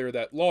pretty clear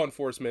that law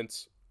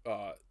enforcement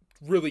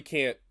really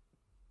can't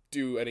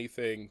do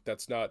anything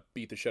that's not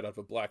beat the shit out of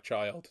a black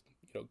child,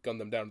 gun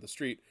them down to the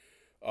street.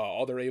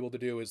 All they're able to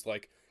do is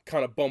like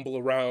kind of bumble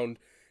around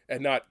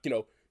and not,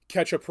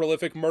 catch a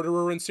prolific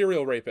murderer and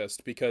serial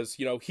rapist, because,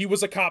 he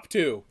was a cop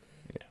too.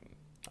 Yeah.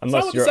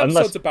 Unless you're, this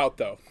episode's about,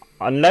 though.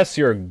 Unless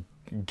you're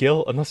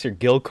Gil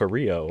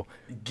Carrillo.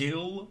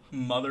 Gil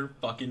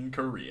motherfucking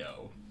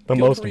Carrillo. The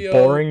Gil most Carrillo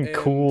boring, and...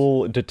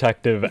 cool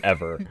detective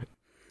ever.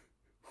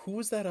 Who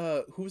was that?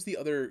 Who was the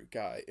other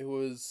guy? It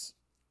was...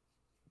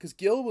 Because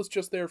Gil was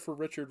just there for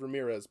Richard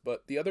Ramirez,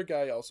 but the other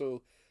guy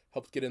also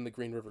helped get in the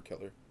Green River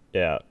Killer.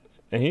 Yeah.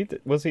 And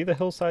was he the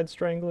Hillside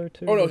Strangler,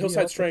 too? Oh, no,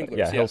 Hillside Stranglers,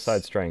 Yeah, yes.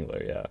 Hillside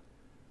Strangler, yeah.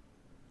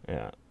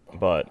 Yeah.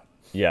 But,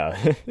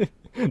 yeah.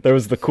 There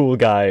was the cool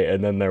guy,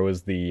 and then there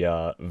was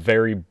the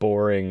very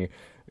boring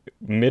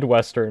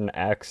Midwestern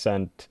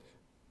accent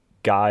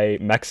guy,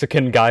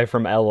 Mexican guy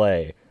from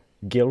L.A.,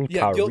 Gil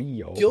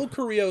Carrillo. Gil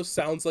Carrillo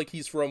sounds like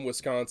he's from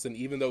Wisconsin,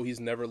 even though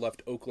he's never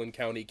left Oakland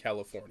County,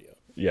 California.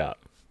 Yeah.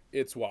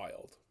 It's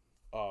wild.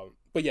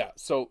 But yeah,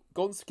 so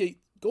Golden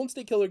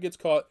State Killer gets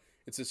caught.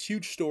 It's this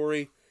huge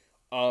story.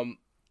 And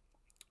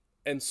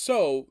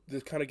so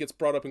this kind of gets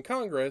brought up in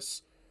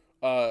Congress.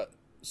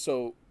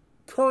 So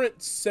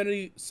current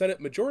Senate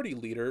Majority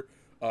Leader,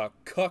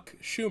 Chuck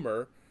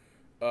Schumer,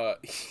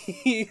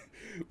 he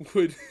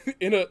would,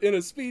 in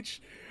a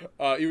speech,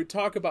 he would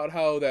talk about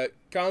how that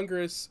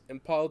Congress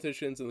and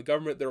politicians and the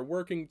government, they're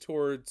working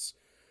towards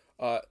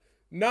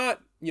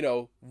not,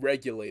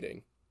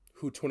 regulating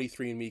who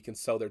 23andMe can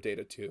sell their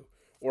data to,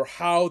 or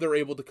how they're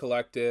able to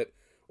collect it,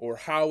 or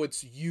how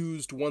it's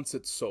used once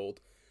it's sold.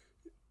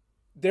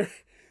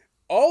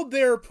 All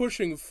they're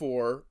pushing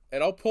for,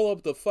 and I'll pull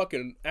up the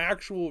fucking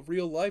actual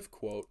real life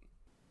quote.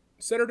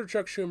 Senator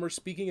Chuck Schumer,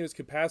 speaking in his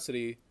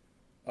capacity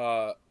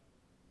as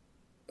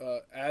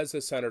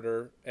a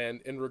senator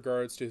and in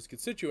regards to his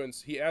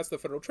constituents, he asked the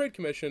Federal Trade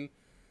Commission,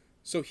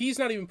 so he's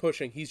not even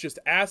pushing, he's just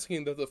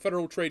asking that the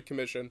Federal Trade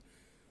Commission,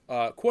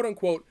 quote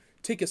unquote,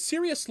 take a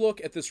serious look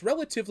at this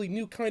relatively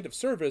new kind of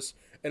service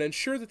and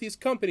ensure that these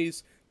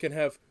companies can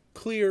have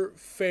clear,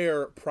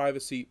 fair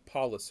privacy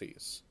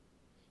policies.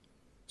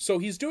 So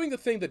he's doing the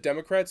thing that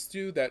Democrats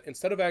do, that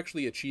instead of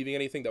actually achieving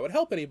anything that would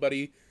help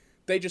anybody,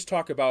 they just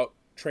talk about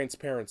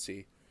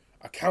transparency,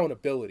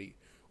 accountability.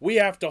 We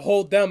have to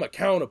hold them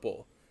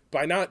accountable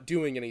by not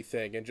doing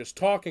anything and just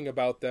talking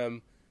about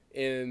them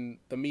in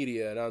the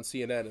media and on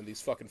CNN and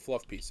these fucking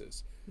fluff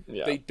pieces.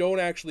 Yeah. They don't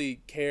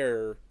actually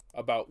care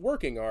about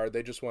working hard.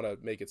 They just want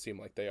to make it seem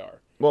like they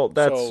are. Well,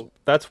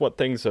 that's what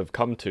things have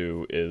come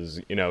to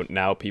is,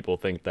 now people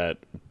think that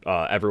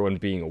everyone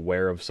being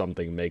aware of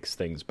something makes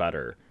things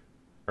better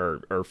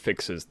or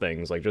fixes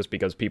things. Like, just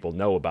because people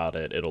know about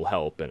it, it'll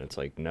help. And it's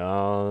like,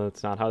 no,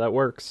 that's not how that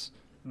works.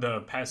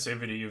 The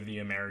passivity of the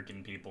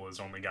American people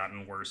has only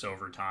gotten worse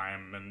over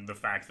time. And the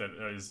fact that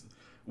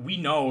we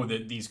know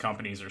that these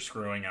companies are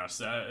screwing us.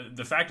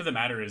 The fact of the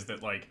matter is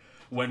that, like,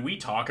 when we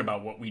talk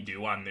about what we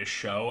do on this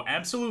show,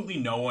 absolutely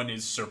no one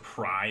is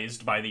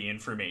surprised by the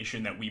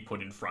information that we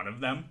put in front of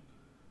them.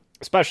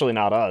 Especially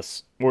not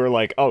us. We're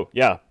like, oh,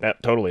 yeah,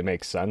 that totally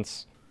makes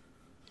sense.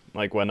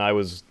 Like, when I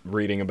was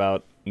reading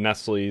about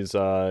Nestle's,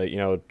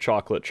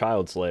 chocolate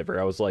child slavery,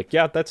 I was like,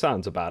 yeah, that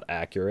sounds about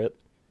accurate.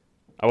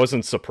 I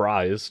wasn't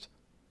surprised.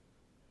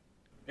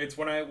 It's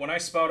when I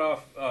spout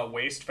off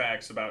waste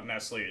facts about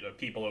Nestle to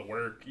people at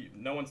work,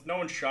 no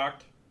one's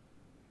shocked.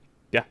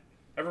 Yeah.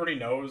 Everybody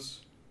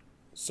knows.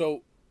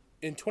 So,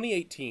 in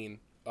 2018,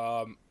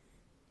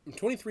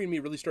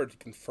 23andMe really started to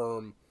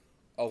confirm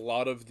a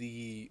lot of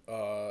the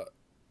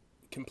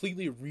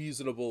completely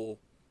reasonable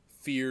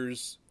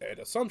fears and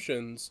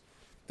assumptions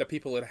that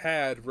people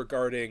had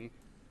regarding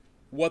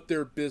what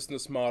their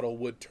business model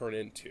would turn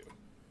into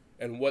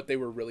and what they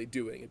were really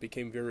doing. It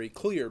became very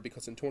clear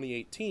because in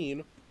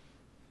 2018,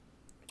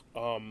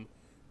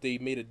 they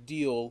made a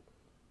deal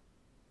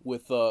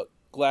with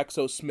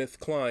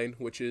GlaxoSmithKline,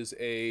 which is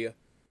a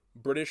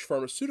British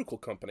pharmaceutical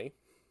company.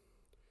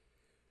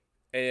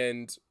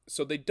 And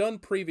so they'd done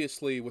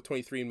previously with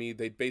 23andMe,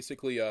 they'd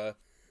basically,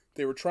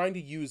 they were trying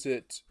to use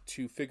it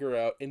to figure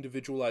out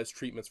individualized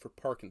treatments for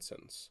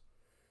Parkinson's.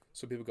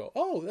 So people go,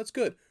 oh, that's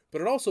good.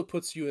 But it also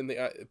puts you in the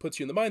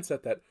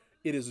mindset that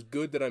it is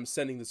good that I'm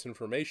sending this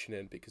information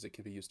in because it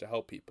can be used to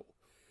help people.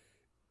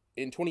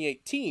 In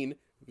 2018,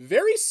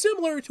 very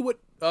similar to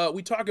what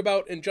we talk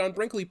about in John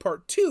Brinkley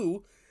Part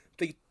 2,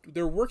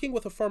 they're working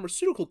with a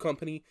pharmaceutical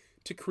company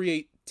to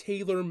create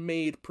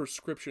tailor-made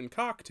prescription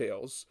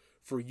cocktails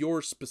for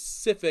your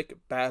specific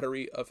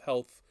battery of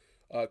health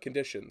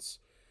conditions.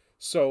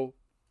 So,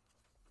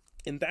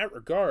 in that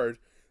regard,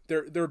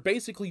 they're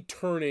basically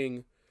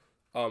turning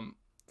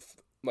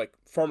like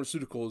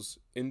pharmaceuticals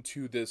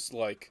into this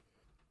like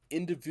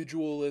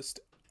individualist,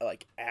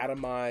 like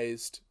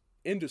atomized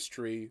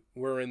industry,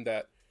 wherein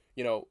that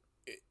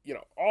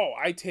oh,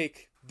 I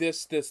take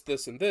this,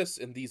 and this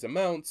in these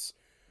amounts,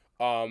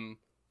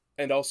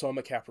 and also I'm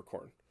a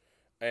Capricorn,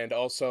 and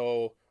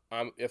also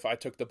if I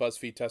took the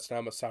BuzzFeed test and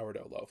I'm a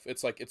sourdough loaf.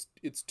 It's like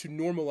it's to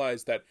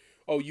normalize that,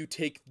 oh, you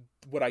take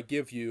what I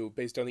give you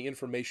based on the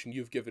information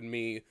you've given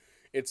me.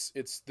 It's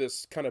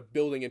this kind of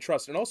building and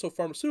trust. And also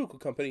pharmaceutical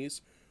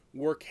companies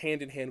work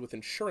hand in hand with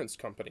insurance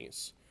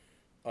companies.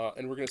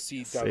 And we're going to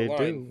see down the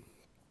line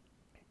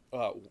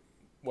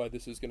why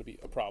this is going to be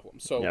a problem.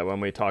 So yeah,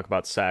 when we talk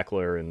about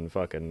Sackler and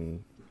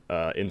fucking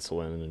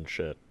insulin and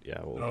shit,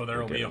 yeah.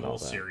 There'll be a whole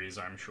series,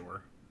 I'm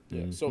sure.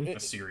 Yeah. So a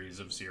series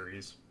of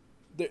series.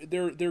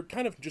 They're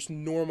kind of just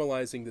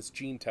normalizing this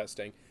gene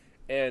testing,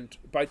 and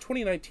by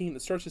 2019,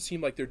 it starts to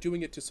seem like they're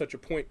doing it to such a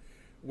point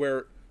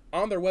where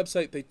on their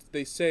website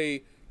they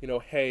say,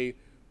 hey,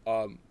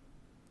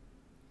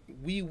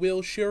 we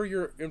will share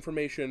your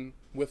information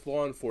with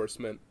law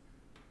enforcement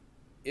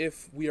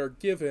if we are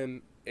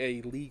given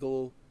a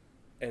legal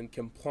and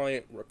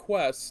compliant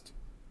request.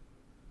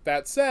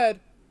 That said,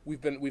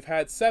 we've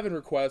had 7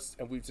 requests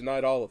and we've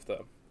denied all of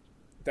them.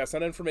 That's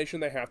not information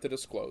they have to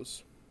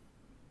disclose.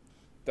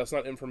 That's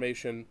not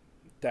information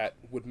that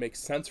would make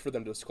sense for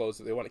them to disclose,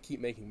 that they want to keep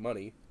making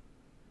money.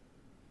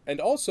 And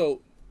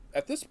also,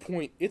 at this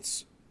point,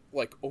 it's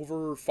like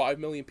over 5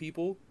 million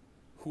people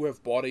who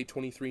have bought a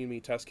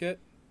 23andMe test kit.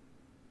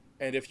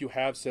 And if you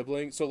have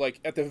siblings, so like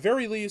at the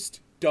very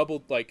least,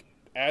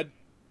 add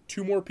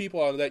 2 more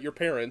people on that, your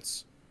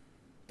parents.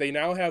 They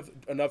now have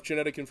enough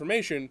genetic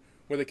information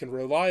where they can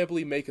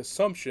reliably make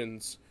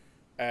assumptions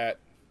at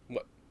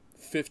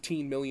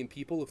 15 million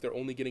people if they're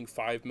only getting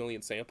 5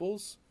 million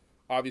samples.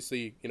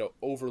 Obviously,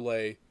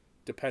 overlay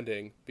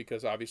depending,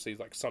 because obviously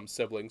like some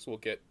siblings will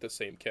get the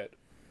same kit.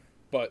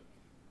 But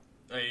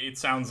it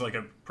sounds like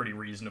a pretty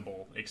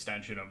reasonable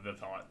extension of the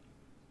thought.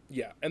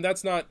 Yeah, and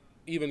that's not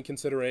even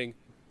considering,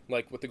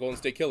 like with the Golden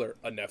State Killer,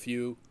 a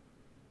nephew,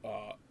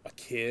 a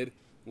kid.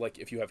 Like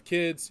if you have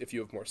kids, if you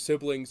have more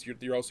siblings,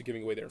 you're also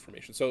giving away their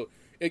information. So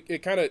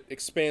it kind of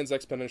expands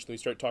exponentially when you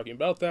start talking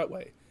about it that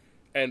way.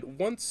 And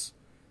once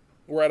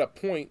we're at a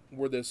point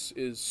where this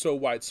is so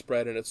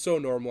widespread and it's so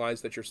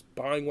normalized that you're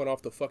buying one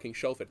off the fucking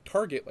shelf at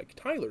Target, like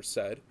Tyler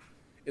said,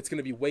 it's going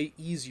to be way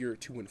easier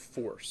to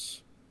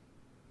enforce.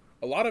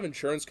 A lot of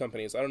insurance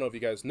companies, I don't know if you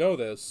guys know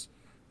this,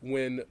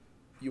 when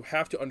you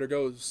have to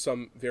undergo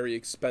some very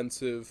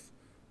expensive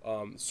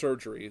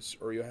surgeries,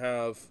 or you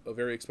have a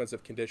very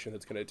expensive condition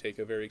that's going to take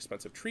a very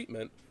expensive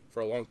treatment for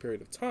a long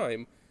period of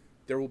time,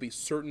 there will be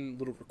certain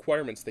little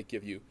requirements they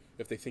give you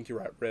if they think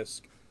you're at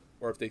risk,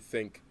 or if they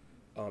think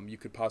you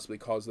could possibly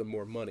cause them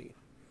more money,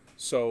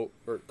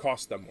 or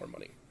cost them more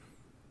money.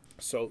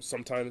 So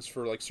sometimes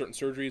for like certain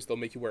surgeries, they'll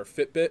make you wear a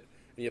Fitbit,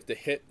 and you have to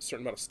hit a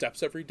certain amount of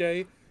steps every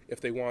day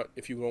if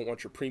you don't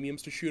want your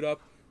premiums to shoot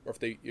up, or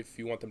if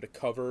you want them to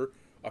cover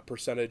a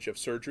percentage of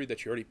surgery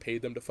that you already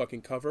paid them to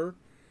fucking cover.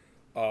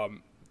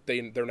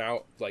 They're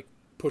now like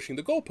pushing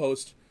the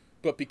goalpost,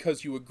 but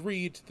because you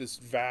agreed to this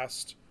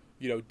vast,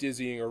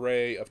 dizzying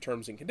array of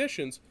terms and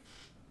conditions,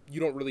 you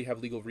don't really have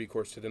legal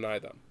recourse to deny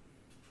them.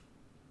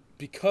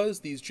 Because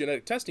these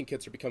genetic testing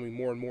kits are becoming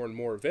more and more and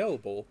more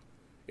available,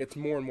 it's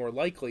more and more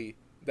likely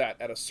that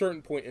at a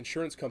certain point,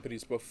 insurance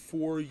companies,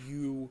 before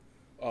you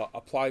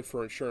apply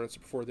for insurance,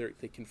 before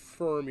they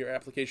confirm your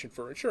application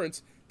for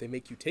insurance, they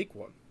make you take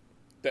one.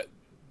 That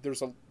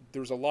there's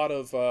a lot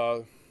of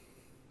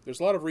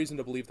reason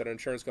to believe that an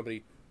insurance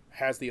company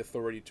has the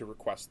authority to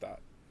request that.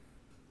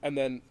 And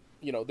then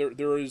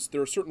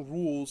there are certain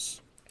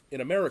rules in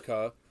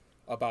America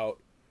about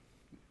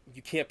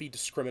you can't be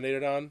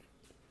discriminated on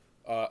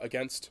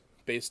against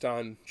based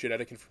on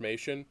genetic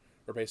information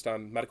or based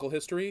on medical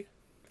history.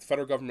 The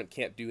federal government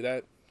can't do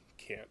that.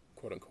 Can't,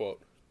 quote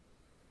unquote.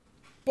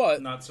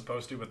 But not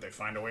supposed to, but they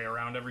find a way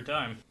around every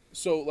time.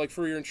 So, like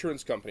for your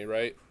insurance company,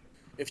 right?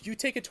 If you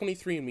take a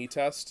 23andMe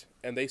test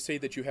and they say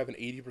that you have an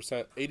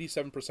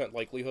 87%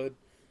 likelihood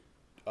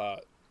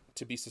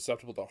to be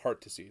susceptible to heart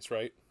disease,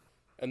 right?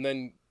 And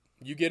then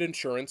you get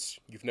insurance.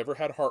 You've never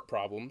had heart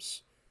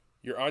problems.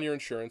 You're on your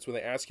insurance. When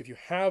they ask if you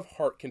have a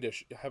heart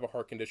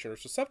condition or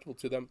susceptible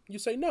to them, you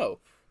say no,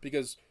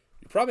 because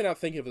you're probably not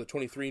thinking of the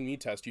 23andMe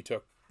test you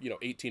took,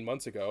 18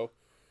 months ago,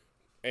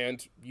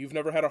 and you've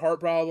never had a heart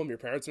problem. Your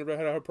parents never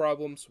had heart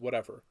problems,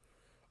 whatever.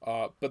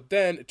 But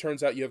then it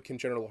turns out you have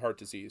congenital heart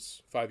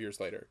disease 5 years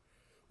later.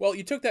 Well,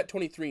 you took that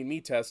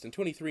 23andMe test, and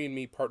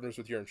 23andMe partners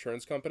with your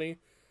insurance company.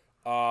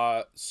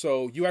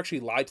 So you actually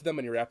lied to them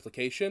on your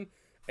application,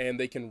 and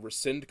they can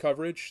rescind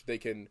coverage. They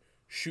can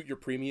shoot your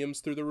premiums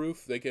through the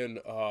roof. They can,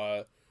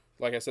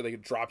 like I said, they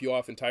can drop you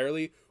off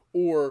entirely,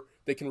 or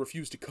they can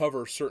refuse to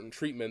cover certain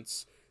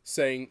treatments,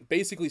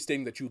 basically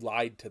stating that you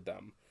lied to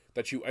them,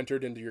 that you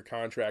entered into your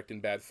contract in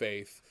bad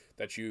faith,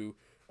 that you,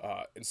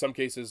 in some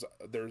cases,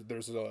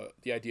 there's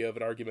the idea of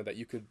an argument that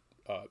you could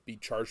be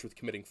charged with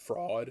committing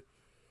fraud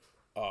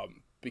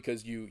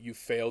because you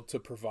failed to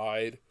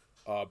provide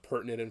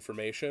pertinent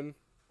information.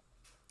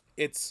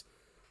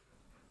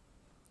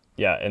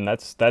 Yeah, and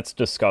that's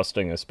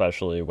disgusting,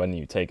 especially when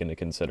you take into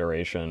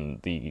consideration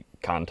the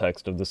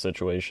context of the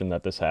situation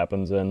that this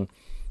happens in,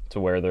 to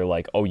where they're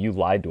like, oh, you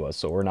lied to us,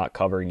 so we're not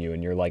covering you.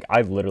 And you're like,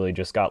 I've literally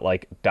just got,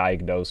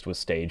 diagnosed with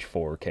stage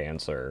 4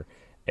 cancer,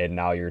 and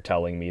now you're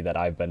telling me that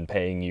I've been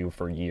paying you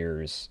for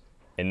years,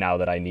 and now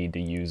that I need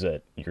to use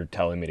it, you're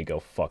telling me to go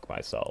fuck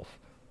myself.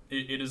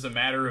 It is a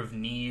matter of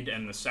need,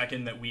 and the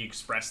second that we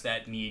express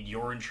that need,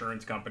 your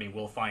insurance company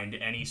will find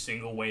any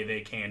single way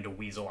they can to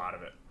weasel out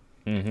of it.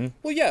 Mm-hmm.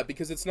 Well, yeah,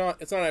 because it's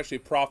not actually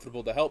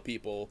profitable to help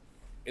people.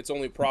 It's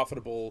only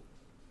profitable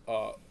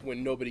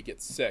when nobody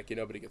gets sick and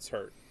nobody gets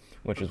hurt.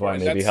 Which is why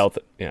maybe health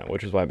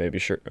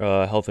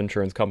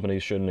insurance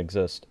companies shouldn't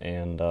exist,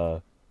 and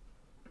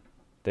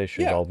they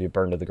should all be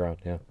burned to the ground.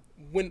 Yeah.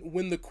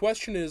 When the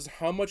question is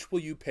how much will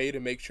you pay to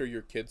make sure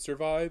your kid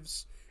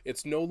survives,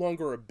 it's no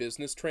longer a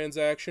business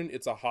transaction.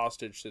 It's a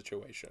hostage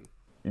situation.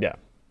 Yeah.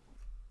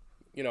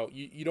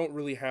 You don't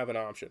really have an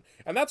option,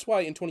 and that's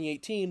why in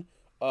 2018.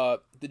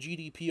 The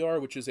GDPR,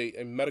 which is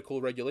a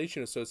medical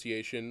regulation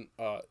association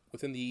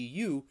within the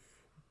EU,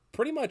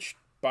 pretty much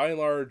by and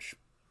large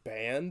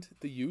banned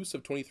the use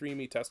of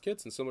 23andMe test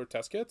kits and similar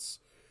test kits.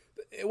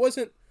 It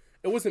wasn't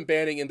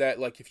banning in that,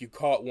 if you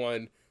caught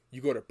one,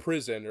 you go to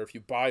prison, or if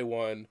you buy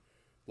one,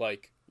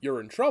 you're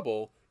in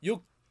trouble.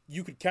 You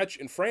could catch,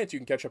 in France, you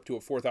can catch up to a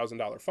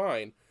 $4,000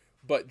 fine,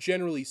 but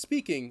generally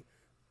speaking,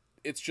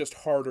 it's just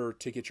harder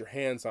to get your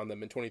hands on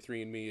them, and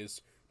 23andMe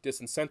is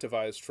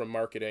disincentivized from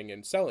marketing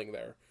and selling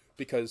there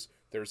because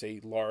there's a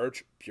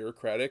large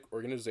bureaucratic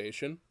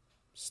organization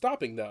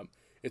stopping them.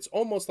 It's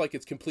almost like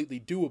it's completely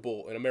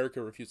doable, and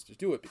America refuses to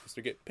do it because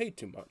they're getting paid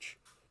too much.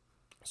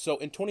 So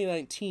in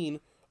 2019,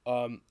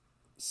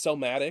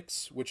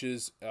 Cellmatics, which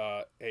is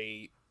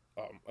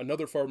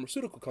another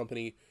pharmaceutical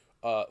company,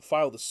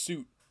 filed a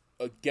suit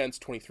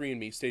against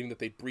 23andMe, stating that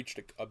they breached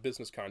a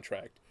business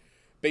contract.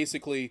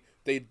 Basically,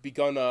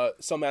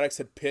 Cellmatics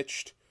had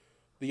pitched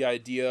the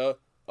idea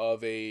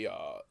of a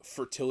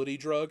fertility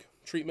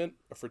treatment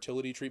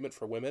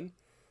for women,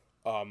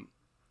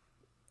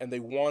 and they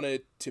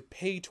wanted to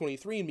pay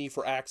 23andMe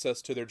for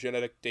access to their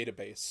genetic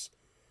database,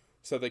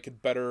 so they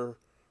could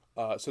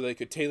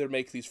tailor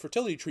make these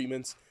fertility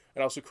treatments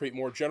and also create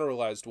more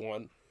generalized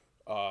one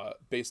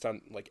based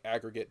on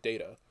aggregate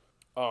data.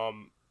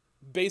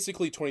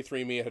 Basically,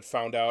 23andMe had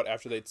found out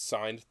after they'd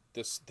signed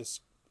this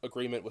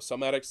agreement with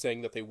Cellmatics,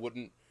 saying that they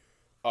wouldn't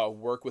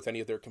work with any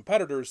of their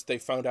competitors. They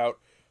found out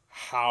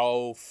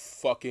how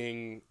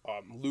fucking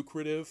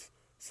lucrative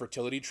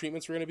fertility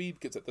treatments are going to be,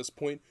 because at this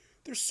point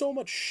there's so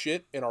much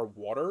shit in our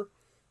water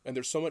and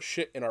there's so much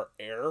shit in our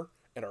air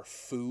and our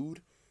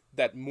food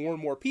that more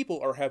and more people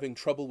are having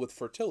trouble with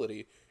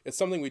fertility. It's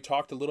something we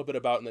talked a little bit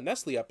about in the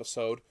Nestle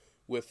episode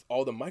with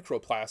all the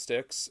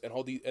microplastics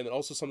and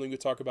also something we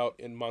talk about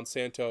in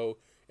Monsanto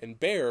and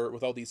Bayer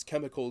with all these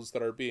chemicals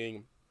that are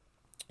being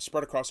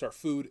spread across our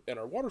food and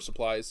our water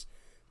supplies,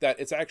 that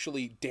it's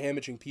actually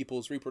damaging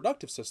people's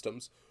reproductive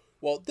systems.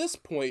 Well, at this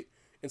point,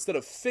 instead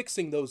of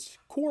fixing those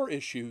core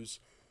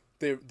issues,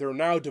 they're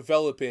now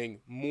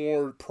developing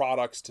more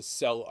products to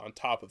sell on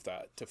top of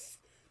that,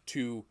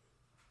 to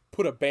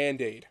put a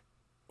Band-Aid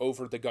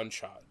over the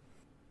gunshot.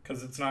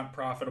 Because it's not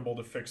profitable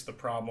to fix the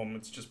problem,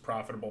 it's just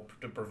profitable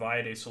to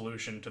provide a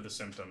solution to the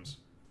symptoms.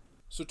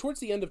 So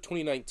towards the end of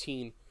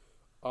 2019,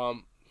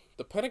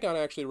 the Pentagon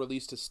actually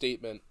released a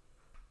statement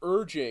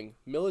urging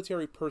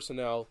military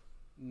personnel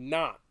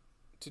not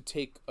to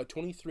take a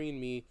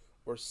 23andMe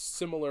or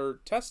similar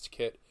test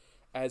kit,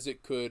 as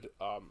it could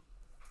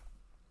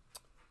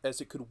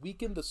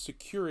weaken the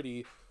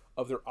security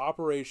of their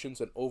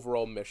operations and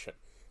overall mission.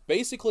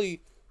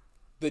 Basically,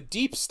 the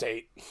deep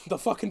state, the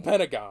fucking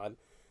Pentagon,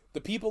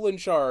 the people in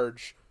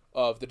charge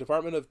of the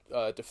Department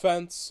of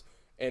Defense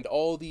and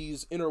all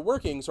these inner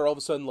workings are all of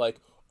a sudden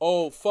like,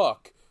 oh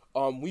fuck,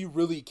 we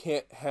really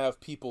can't have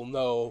people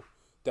know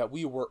that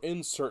we were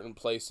in certain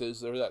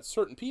places or that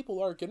certain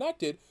people are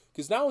connected,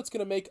 because now it's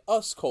going to make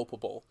us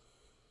culpable.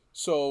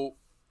 So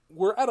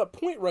we're at a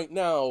point right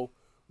now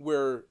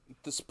where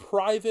this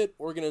private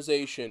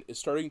organization is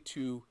starting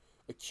to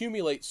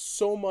accumulate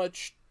so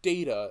much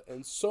data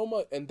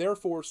and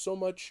therefore so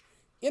much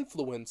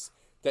influence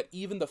that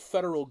even the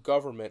federal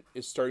government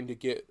is starting to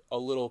get a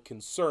little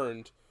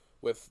concerned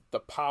with the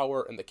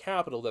power and the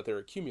capital that they're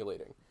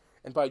accumulating.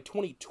 And by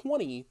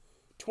 2020,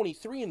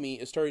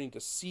 23andMe is starting to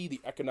see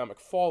the economic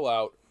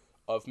fallout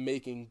of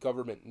making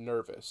government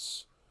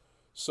nervous.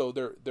 So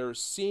they're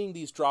seeing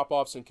these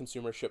drop-offs in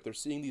consumership, they're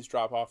seeing these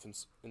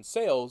drop-offs in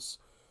sales,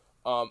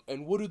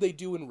 and what do they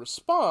do in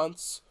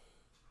response?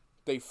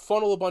 They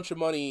funnel a bunch of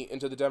money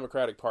into the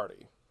Democratic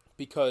Party.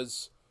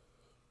 Because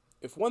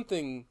if one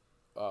thing's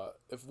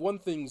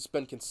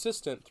been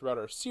consistent throughout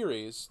our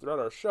series, throughout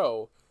our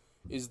show,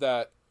 is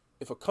that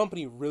if a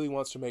company really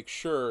wants to make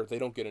sure they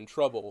don't get in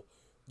trouble,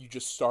 you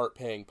just start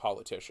paying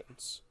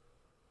politicians.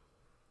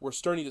 We're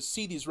starting to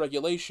see these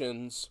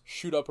regulations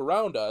shoot up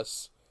around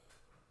us,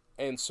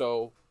 and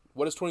so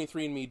what does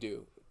 23andMe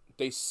do?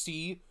 They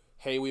see,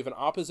 hey, we have an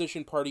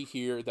opposition party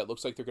here that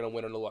looks like they're going to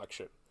win an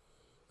election.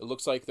 It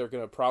looks like they're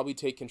going to probably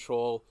take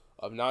control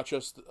of not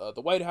just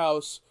the White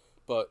House,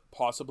 but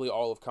possibly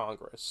all of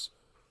Congress.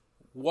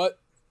 What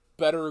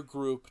better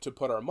group to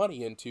put our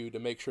money into to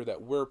make sure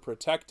that we're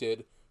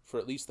protected for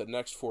at least the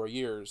next 4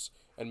 years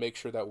and make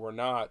sure that we're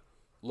not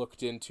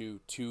looked into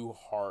too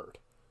hard?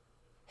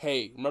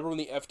 Hey, remember when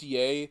the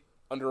FDA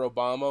under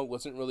Obama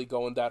wasn't really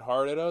going that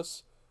hard at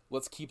us?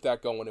 Let's keep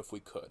that going if we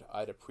could.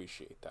 I'd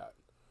appreciate that.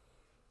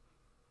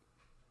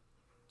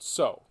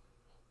 So,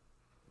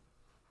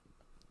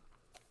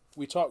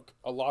 we talk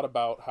a lot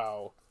about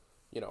how,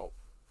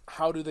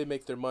 how do they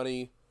make their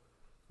money?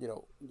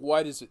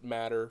 Why does it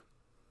matter?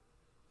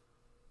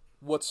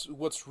 What's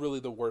really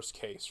the worst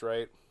case,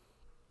 right?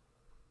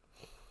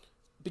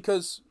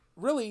 Because,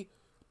 really,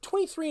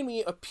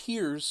 23andMe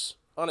appears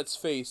on its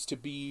face to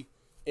be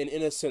an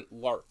innocent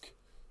lark.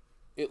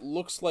 It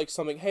looks like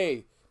something,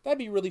 hey, that'd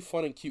be really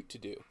fun and cute to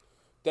do.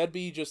 That'd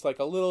be just like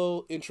a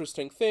little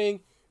interesting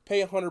thing.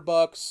 Pay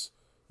 $100,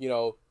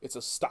 it's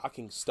a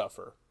stocking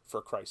stuffer,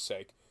 for Christ's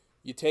sake.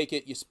 You take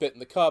it, you spit in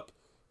the cup,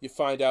 you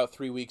find out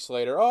 3 weeks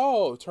later,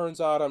 oh,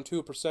 turns out I'm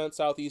 2%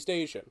 Southeast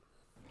Asian.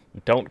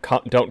 Don't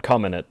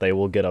come in it. They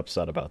will get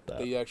upset about that.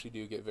 They actually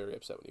do get very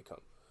upset when you come.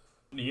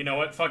 You know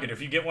what? Fuck it.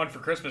 If you get one for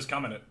Christmas,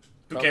 come in it.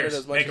 Who Come in cares?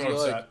 as much Make as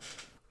them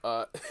you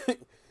upset.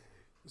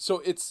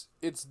 So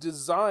it's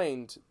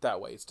designed that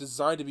way. It's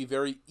designed to be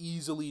very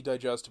easily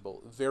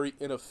digestible, very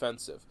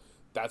inoffensive.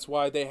 That's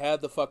why they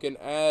had the fucking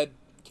ad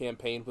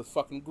campaign with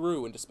fucking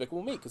Gru and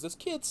Despicable Me, because it's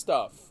kid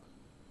stuff.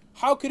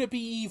 How could it be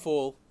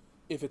evil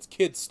if it's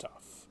kid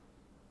stuff?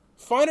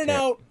 Finding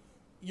out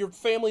your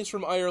family's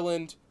from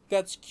Ireland,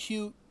 that's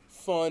cute,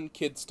 fun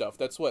kid stuff.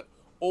 That's what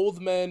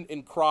old men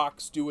in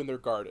Crocs do in their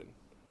garden.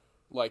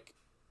 Like,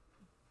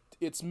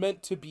 it's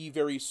meant to be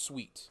very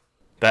sweet.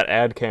 That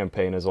ad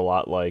campaign is a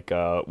lot like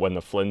when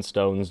the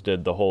Flintstones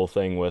did the whole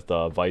thing with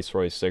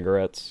Viceroy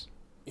cigarettes.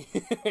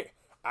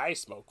 I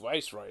smoke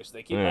Viceroys.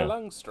 They keep my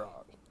lungs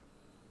strong.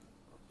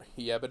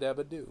 Yabba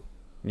dabba do.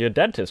 Your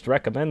dentist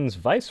recommends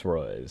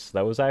Viceroys.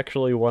 That was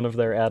actually one of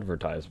their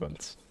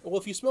advertisements. Well,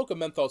 if you smoke a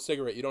menthol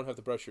cigarette, you don't have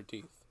to brush your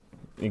teeth.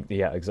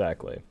 Yeah,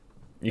 exactly.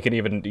 You can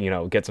even,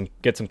 get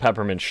some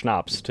peppermint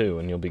schnapps too,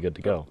 and you'll be good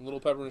to go. A little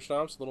peppermint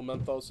schnapps, a little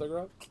menthol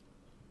cigarette.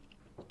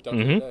 Done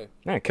for the day.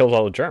 Yeah, it kills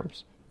all the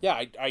germs.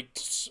 Yeah, I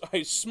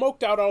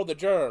smoked out all the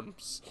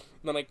germs,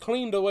 and then I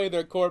cleaned away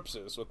their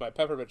corpses with my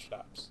peppermint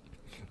schnapps.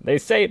 They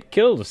say it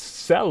kills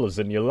cells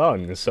in your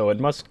lungs, so it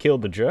must kill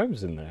the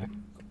germs in there.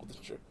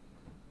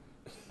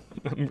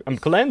 I'm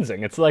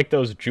cleansing. It's like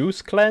those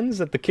juice cleanse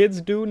that the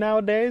kids do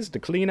nowadays to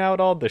clean out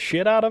all the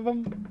shit out of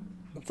them.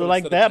 It's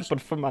like that, but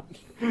for my...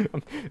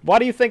 Why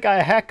do you think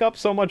I hack up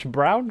so much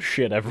brown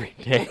shit every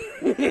day?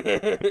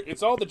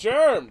 It's all the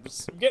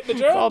germs. Get the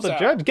germs out. It's all the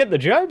germs. Get the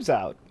germs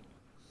out.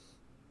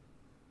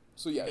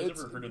 So yeah, You guys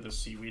ever heard of the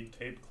seaweed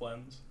tape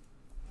cleanse?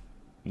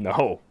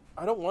 No.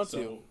 I don't want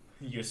to.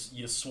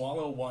 You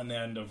swallow one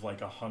end of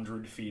like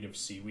 100 feet of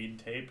seaweed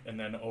tape, and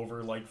then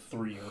over like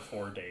 3 or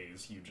 4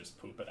 days, you just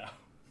poop it out.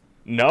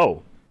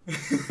 No.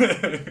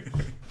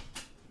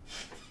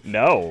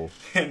 No.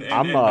 And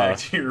back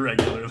to your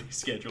regularly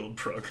scheduled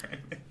programming.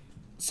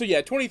 So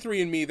yeah,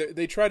 23andMe,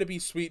 they try to be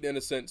sweet and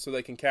innocent so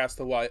they can cast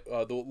the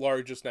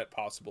largest net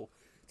possible.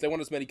 They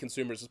want as many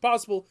consumers as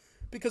possible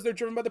because they're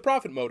driven by the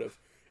profit motive.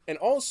 And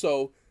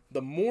also,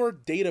 the more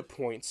data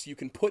points you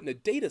can put in a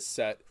data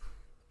set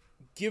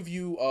give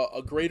you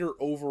a greater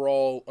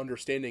overall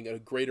understanding and a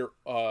greater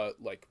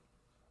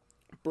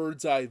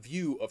bird's eye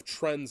view of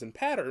trends and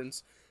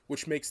patterns,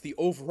 which makes the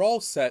overall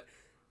set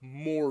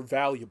more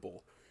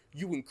valuable.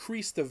 You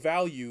increase the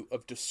value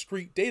of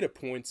discrete data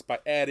points by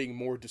adding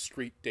more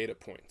discrete data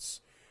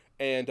points.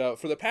 And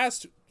for the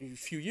past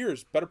few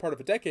years, better part of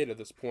a decade at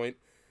this point,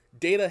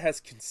 data has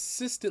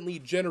consistently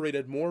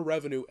generated more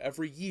revenue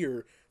every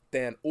year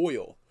than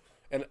oil.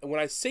 And when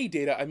I say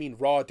data, I mean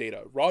raw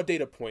data. Raw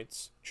data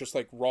points, just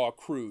like raw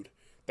crude.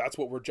 That's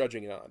what we're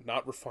judging it on,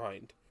 not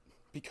refined.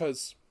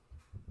 Because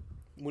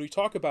when we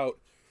talk about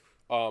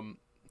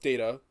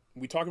data,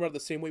 we talk about it the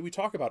same way we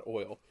talk about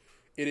oil.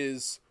 It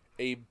is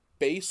a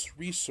base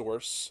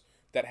resource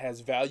that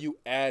has value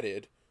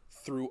added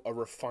through a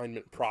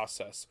refinement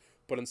process.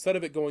 But instead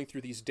of it going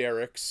through these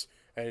derricks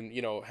and,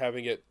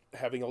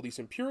 having all these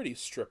impurities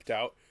stripped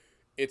out,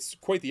 it's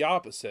quite the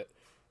opposite.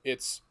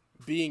 It's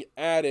being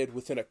added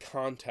within a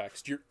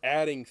context. You're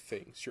adding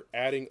things. You're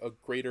adding a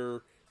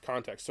greater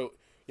context. So,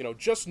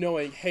 just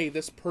knowing, hey,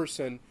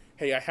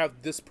 I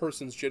have this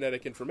person's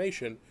genetic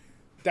information,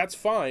 that's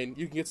fine.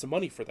 You can get some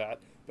money for that.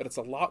 But it's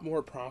a lot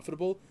more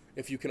profitable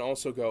if you can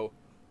also go,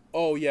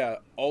 oh, yeah,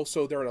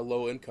 also they're in a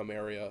low-income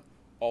area.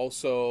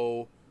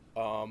 Also,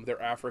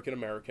 they're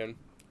African-American.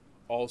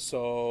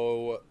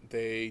 Also,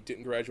 they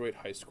didn't graduate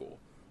high school.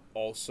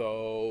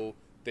 Also,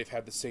 they've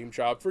had the same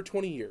job for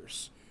 20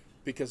 years.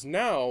 Because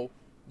now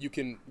you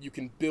can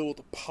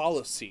build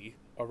policy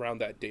around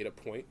that data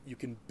point. You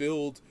can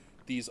build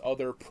these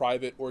other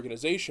private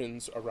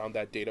organizations around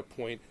that data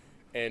point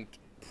and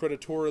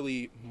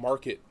predatorily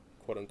market,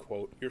 quote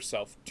unquote,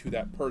 yourself to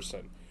that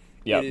person.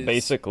 Yeah,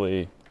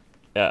 basically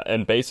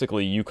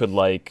you could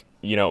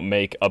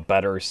make a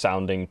better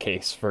sounding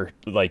case for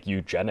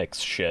eugenics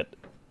shit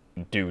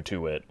due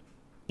to it.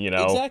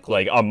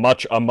 Exactly. A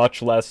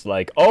much less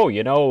we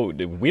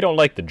don't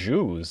like the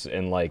Jews,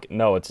 and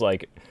no, it's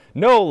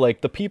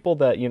the people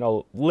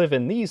that live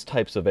in these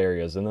types of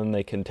areas, and then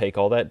they can take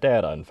all that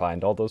data and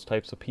find all those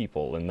types of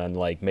people, and then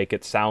make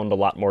it sound a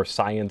lot more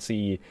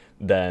science-y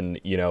than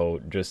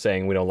just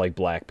saying we don't like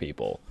black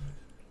people.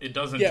 It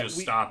doesn't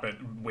stop at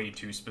way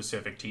too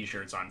specific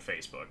T-shirts on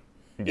Facebook.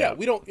 Yeah,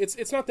 we don't.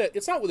 It's not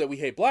that we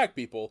hate black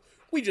people.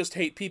 We just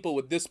hate people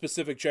with this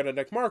specific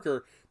genetic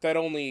marker that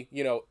only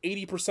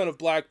 80% of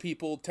black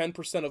people,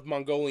 10% of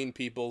Mongolian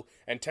people,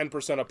 and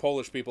 10% of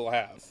Polish people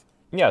have.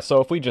 Yeah,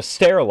 so if we just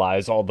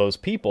sterilize all those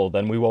people,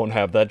 then we won't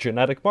have that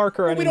genetic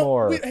marker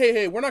anymore.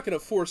 We're not going to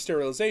force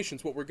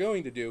sterilizations. What we're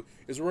going to do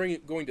is we're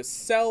going to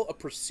sell a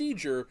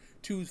procedure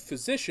to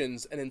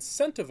physicians and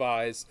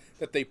incentivize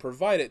that they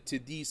provide it to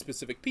these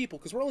specific people,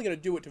 because we're only going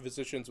to do it to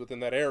physicians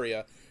within that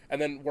area.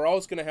 And then we're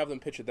always going to have them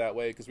pitch it that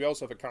way, because we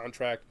also have a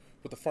contract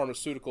with the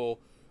pharmaceutical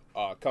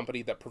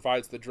company that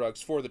provides the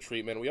drugs for the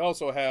treatment. We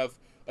also have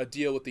a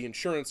deal with the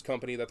insurance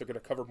company that they're going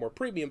to cover more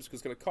premiums because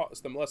it's going to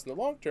cost them less in the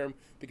long term,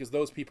 because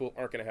those people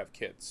aren't going to have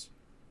kids.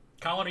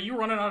 Colin, are you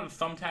running out of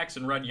thumbtacks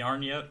and red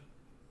yarn yet?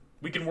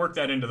 We can work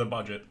that into the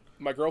budget.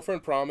 My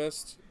girlfriend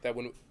promised that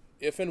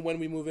if and when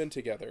we move in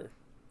together,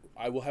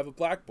 I will have a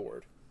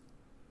blackboard,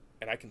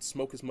 and I can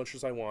smoke as much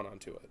as I want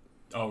onto it.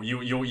 Oh,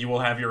 you will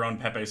have your own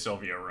Pepe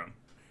Sylvia room.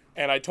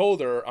 And I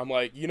told her, I'm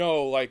like, I'm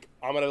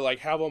going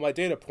to have all my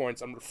data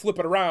points. I'm going to flip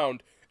it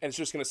around, and it's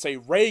just going to say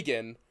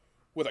Reagan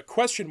with a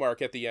question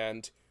mark at the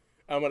end.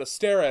 I'm going to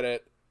stare at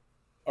it,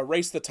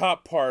 erase the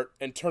top part,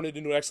 and turn it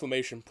into an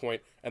exclamation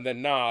point, and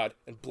then nod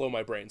and blow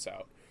my brains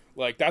out.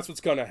 That's what's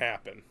going to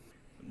happen.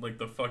 Like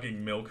the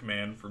fucking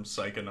milkman from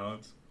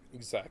Psychonauts.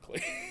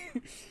 Exactly.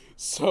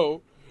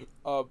 So,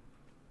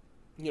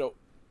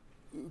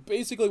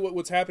 basically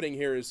what's happening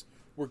here is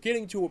we're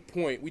getting to a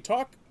point. We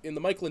talk in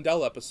the Mike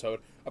Lindell episode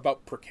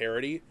about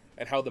precarity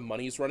and how the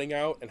money's running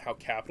out and how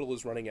capital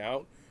is running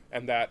out,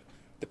 and that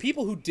the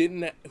people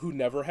who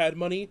never had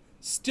money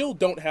still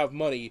don't have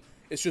money.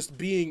 It's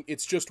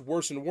just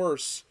worse and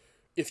worse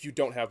if you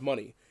don't have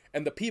money.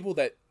 And the people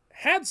that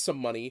had some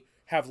money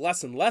have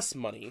less and less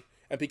money,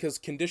 and because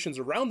conditions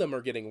around them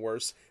are getting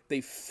worse,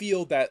 they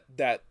feel that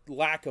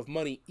lack of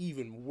money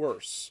even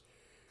worse.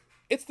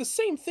 It's the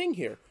same thing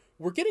here.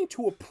 We're getting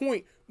to a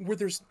point where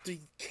you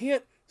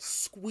can't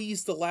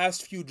squeeze the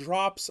last few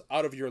drops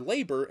out of your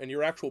labor and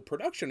your actual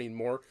production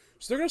anymore.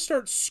 So they're going to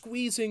start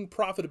squeezing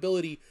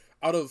profitability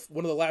out of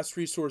one of the last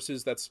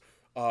resources that's,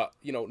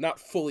 not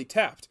fully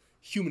tapped: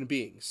 human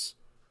beings.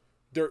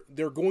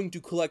 They're going to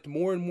collect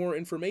more and more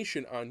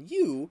information on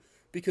you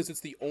because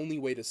it's the only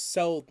way to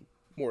sell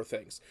more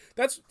things.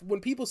 That's when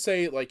people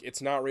say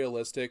it's not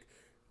realistic.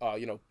 For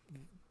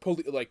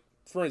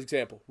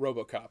example,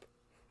 RoboCop.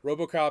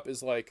 RoboCop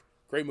is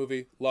great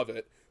movie, love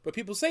it. But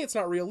people say it's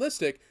not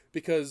realistic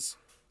because,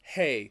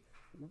 hey,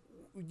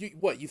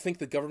 you think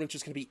the government's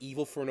just going to be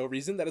evil for no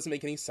reason? That doesn't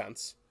make any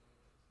sense.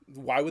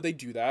 Why would they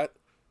do that?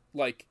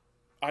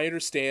 I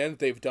understand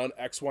they've done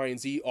X, Y, and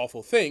Z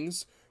awful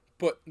things,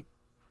 but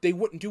they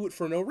wouldn't do it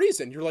for no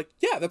reason. You're like,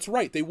 yeah, that's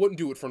right, they wouldn't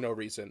do it for no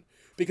reason.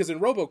 Because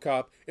in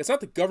RoboCop, it's not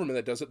the government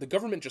that does it. The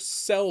government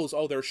just sells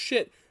all their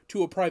shit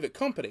to a private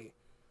company.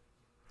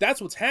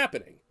 That's what's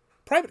happening.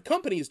 Private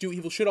companies do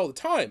evil shit all the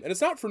time, and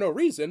it's not for no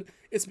reason.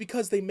 It's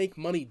because they make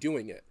money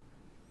doing it.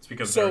 It's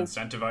because they're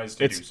incentivized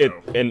to do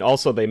so. And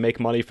also they make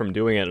money from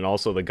doing it, and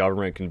also the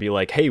government can be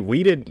like, hey,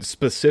 we didn't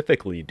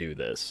specifically do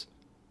this.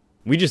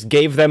 We just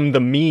gave them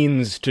the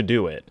means to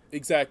do it.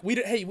 Exactly. We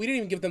didn't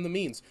even give them the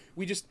means.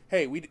 We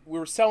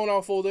were selling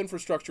off old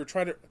infrastructure,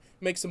 trying to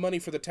make some money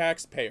for the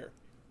taxpayer.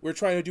 We're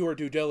trying to do our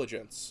due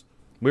diligence.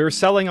 We were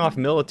selling off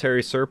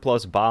military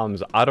surplus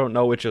bombs. I don't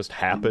know, it just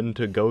happened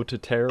to go to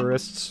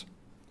terrorists.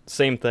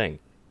 Same thing.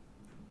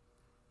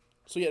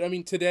 So yeah,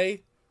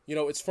 today,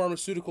 it's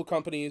pharmaceutical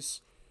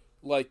companies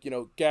like,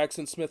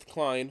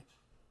 GlaxoSmithKline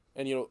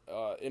and,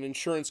 and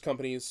insurance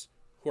companies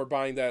who are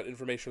buying that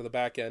information on the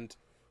back end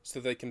so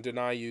they can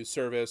deny you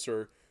service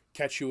or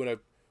catch you in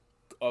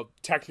a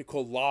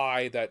technical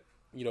lie that,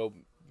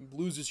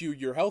 loses you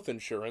your health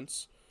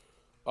insurance.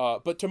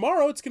 But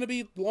tomorrow it's going to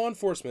be law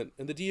enforcement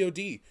and the DOD.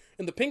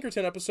 In the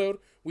Pinkerton episode,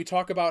 we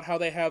talk about how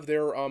they have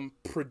their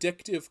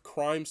predictive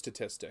crime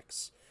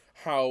statistics.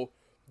 How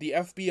the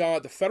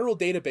FBI, the federal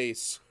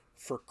database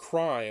for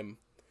crime,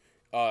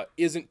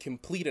 isn't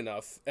complete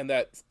enough, and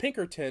that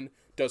Pinkerton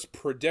does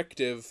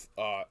predictive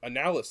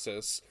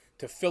analysis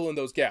to fill in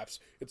those gaps.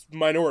 It's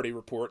Minority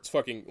Report. It's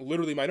fucking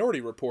literally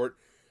Minority Report.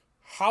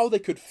 How they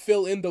could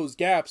fill in those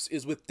gaps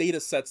is with data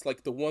sets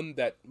like the one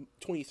that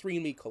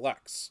 23andMe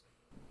collects.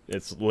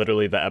 It's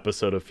literally the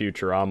episode of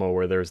Futurama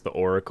where there's the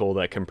Oracle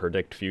that can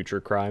predict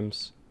future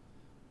crimes,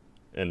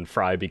 and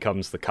Fry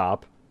becomes the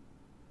cop,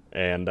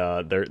 and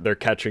they're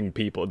catching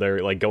people. They're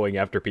like going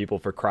after people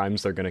for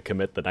crimes they're going to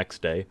commit the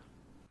next day.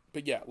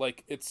 But yeah,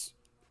 like it's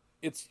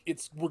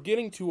we're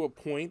getting to a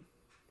point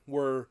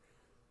where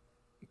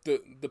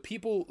the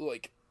people,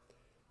 like,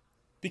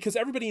 because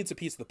everybody needs a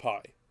piece of the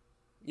pie.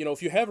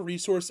 If you have a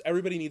resource,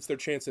 everybody needs their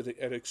chance at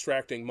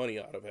extracting money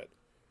out of it.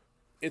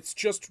 It's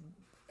just,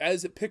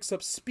 as it picks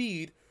up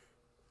speed,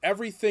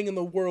 everything in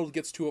the world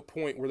gets to a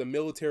point where the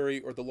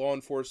military or the law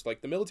enforcement,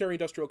 like the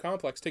military-industrial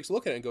complex, takes a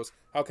look at it and goes,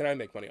 how can I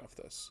make money off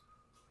this?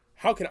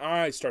 How can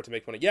I start to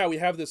make money? Yeah, we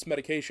have this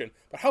medication,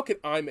 but how can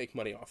I make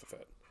money off of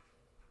it?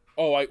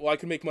 Oh, I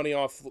can make money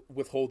off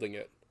withholding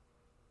it.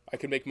 I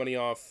can make money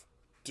off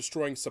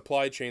destroying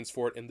supply chains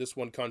for it in this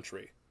one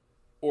country.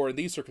 Or in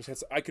these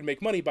circumstances, I could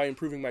make money by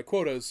improving my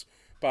quotas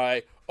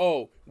by,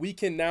 we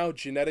can now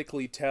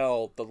genetically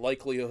tell the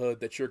likelihood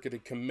that you're going to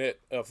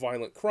commit a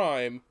violent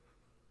crime,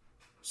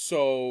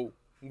 so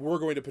we're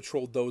going to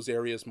patrol those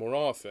areas more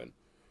often.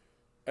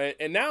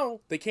 And now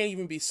they can't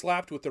even be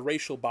slapped with the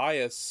racial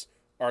bias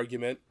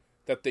argument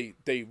that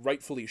they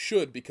rightfully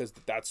should, because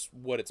that's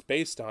what it's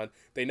based on.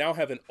 They now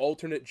have an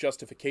alternate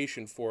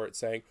justification for it,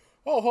 saying,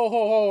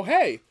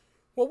 hey,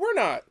 well, we're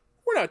not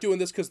doing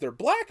this because they're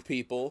black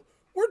people.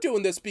 We're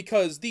doing this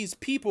because these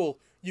people,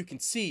 you can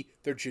see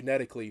they're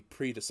genetically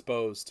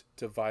predisposed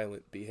to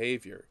violent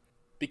behavior.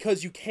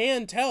 Because you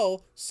can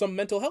tell some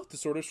mental health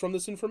disorders from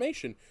this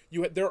information.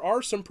 There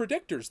are some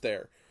predictors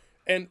there.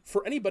 And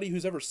for anybody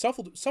who's ever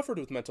suffered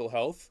with mental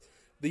health,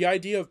 the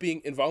idea of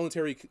being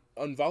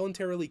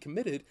involuntarily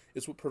committed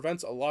is what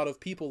prevents a lot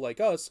of people like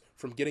us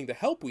from getting the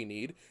help we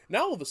need.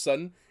 Now, all of a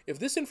sudden, if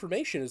this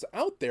information is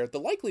out there, the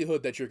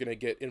likelihood that you're going to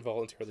get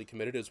involuntarily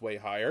committed is way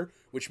higher,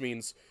 which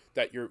means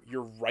that your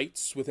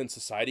rights within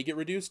society get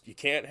reduced. You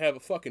can't have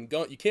a fucking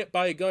gun. You can't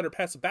buy a gun or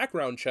pass a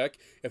background check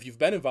if you've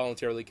been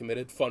involuntarily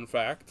committed. Fun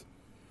fact.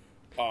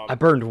 I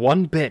burned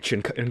one bitch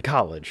in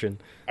college.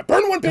 I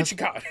burned one bitch in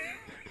college.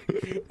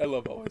 I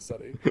love Always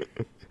Sunny.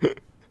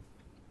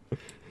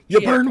 You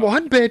burned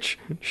one bitch.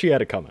 She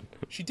had it coming.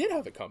 She did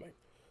have it coming.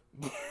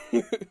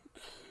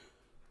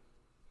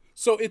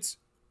 So it's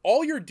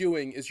all you're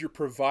doing is you're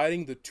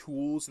providing the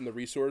tools and the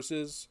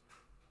resources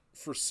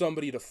for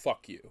somebody to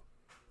fuck you.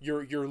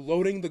 You're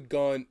loading the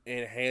gun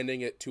and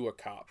handing it to a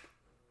cop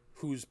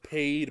who's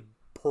paid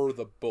per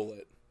the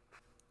bullet.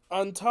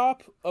 On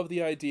top of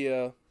the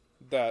idea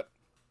that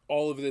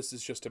all of this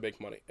is just to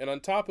make money, and on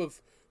top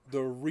of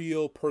the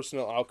real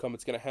personal outcome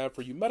it's going to have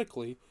for you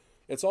medically,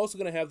 it's also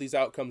going to have these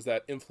outcomes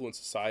that influence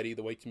society,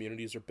 the way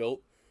communities are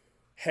built.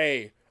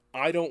 Hey,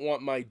 I don't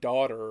want my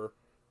daughter,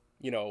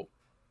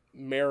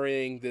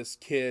 marrying this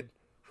kid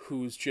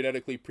who's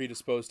genetically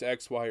predisposed to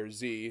X, Y, or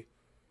Z.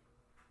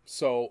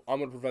 So I'm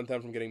going to prevent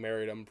them from getting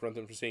married. I'm going to prevent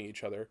them from seeing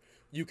each other.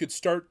 You could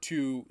start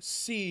to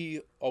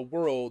see a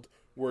world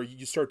where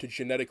you start to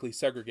genetically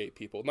segregate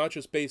people, not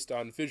just based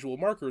on visual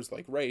markers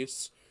like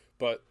race,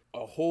 but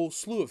a whole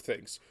slew of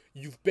things.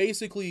 You've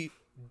basically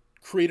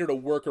created a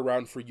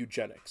workaround for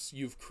eugenics.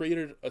 You've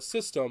created a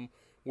system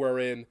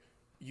wherein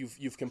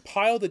you've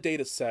compiled a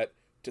data set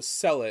to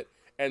sell it,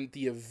 and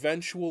the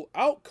eventual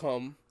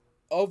outcome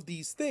of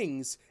these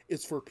things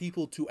is for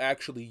people to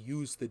actually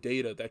use the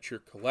data that you're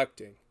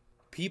collecting.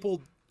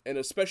 People, and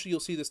especially you'll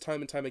see this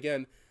time and time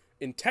again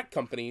in tech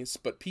companies,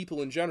 but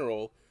people in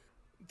general,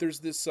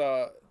 there's this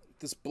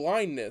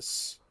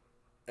blindness,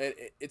 and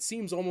it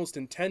seems almost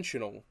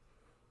intentional,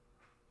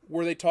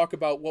 where they talk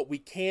about what we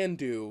can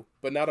do,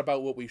 but not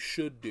about what we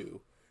should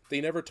do. They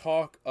never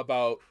talk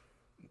about,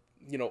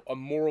 a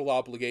moral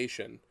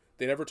obligation.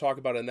 They never talk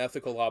about an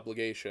ethical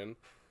obligation,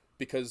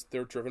 because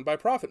they're driven by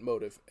profit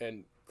motive.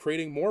 And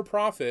creating more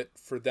profit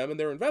for them and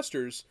their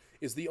investors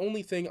is the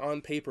only thing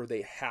on paper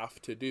they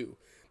have to do.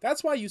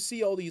 That's why you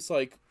see all these,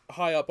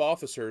 high up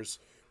officers,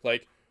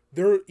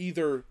 they're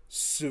either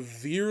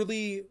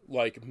severely,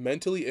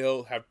 mentally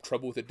ill, have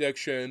trouble with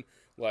addiction,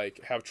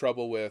 have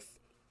trouble with,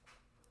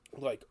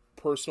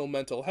 personal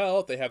mental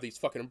health. They have these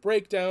fucking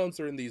breakdowns.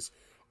 They're in these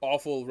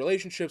awful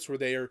relationships where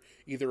they are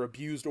either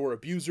abused or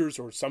abusers,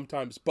 or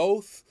sometimes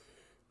both.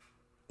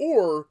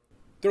 Or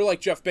they're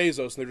like Jeff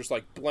Bezos, and they're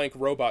just blank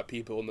robot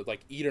people, and they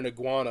eat an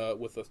iguana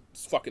with a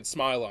fucking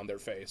smile on their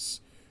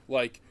face.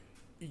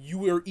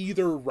 You are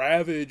either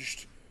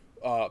ravaged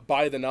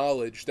by the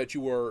knowledge that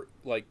you are,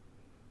 like,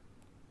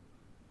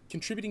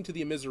 contributing to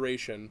the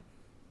immiseration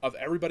of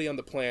everybody on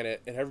the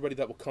planet and everybody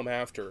that will come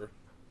after,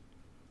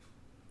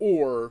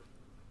 or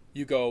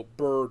you go,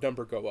 burr,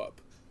 number go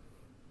up.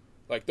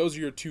 Like, those are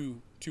your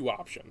two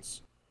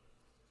options.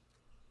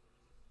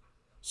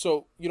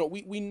 So, you know,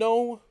 we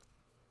know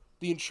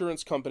the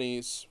insurance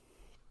companies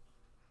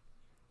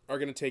are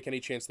going to take any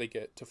chance they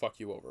get to fuck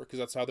you over, because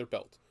that's how they're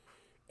built.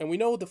 And we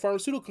know the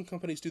pharmaceutical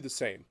companies do the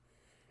same.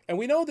 And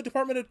we know the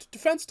Department of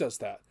Defense does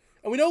that.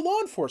 And we know law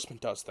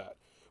enforcement does that.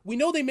 We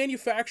know they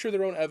manufacture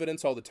their own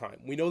evidence all the time.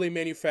 We know they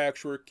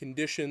manufacture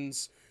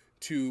conditions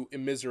to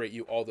immiserate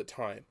you all the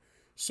time.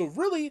 So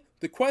really,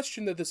 the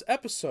question that this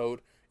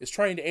episode is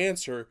trying to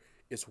answer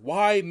is,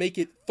 why make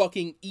it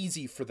fucking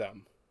easy for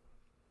them?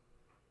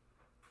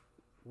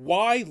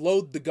 Why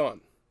load the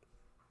gun?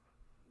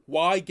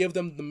 Why give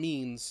them the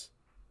means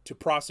to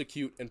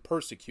prosecute and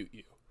persecute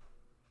you?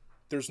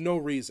 There's no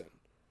reason.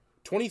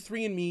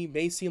 23andMe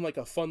may seem like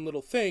a fun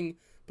little thing,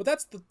 but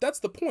that's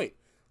the point.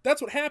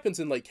 That's what happens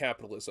in late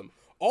capitalism.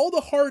 All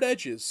the hard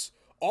edges,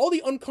 all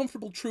the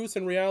uncomfortable truths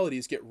and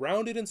realities get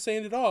rounded and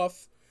sanded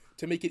off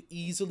to make it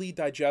easily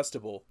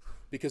digestible.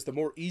 Because the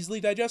more easily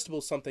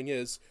digestible something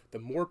is, the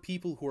more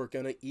people who are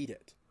going to eat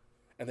it.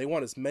 And they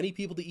want as many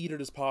people to eat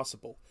it as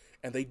possible.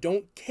 And they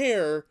don't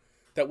care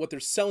that what they're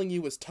selling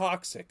you is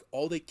toxic.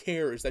 All they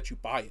care is that you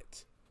buy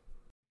it.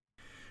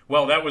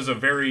 Well, that was a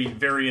very,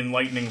 very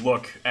enlightening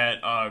look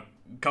at a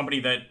company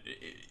that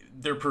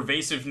their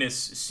pervasiveness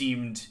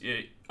seemed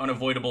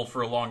unavoidable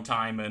for a long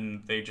time,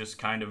 and they just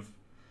kind of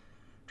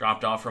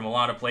dropped off from a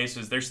lot of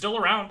places. They're still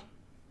around.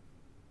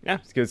 Yeah,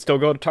 you can still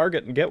go to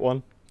Target and get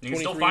one. You can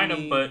still find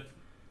them, but...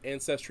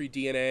 Ancestry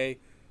DNA,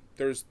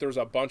 there's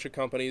a bunch of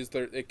companies.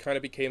 It kind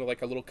of became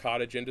like a little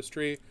cottage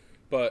industry,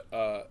 but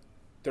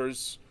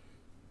there's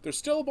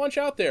still a bunch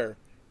out there,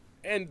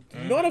 and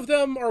none of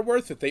them are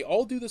worth it. They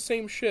all do the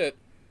same shit.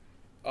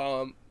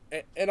 And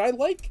I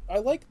like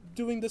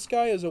doing this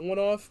guy as a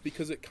one-off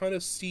because it kind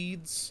of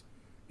seeds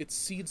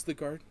the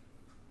garden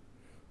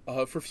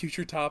for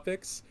future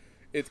topics.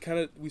 It's kind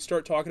of, we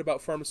start talking about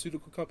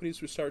pharmaceutical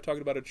companies, we start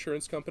talking about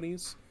insurance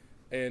companies,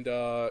 and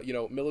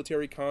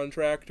military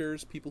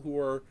contractors, people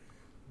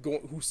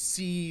who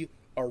see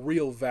a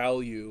real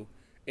value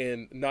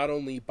in not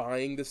only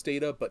buying this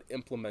data but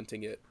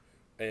implementing it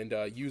and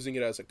using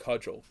it as a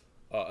cudgel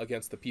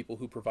against the people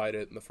who provide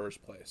it in the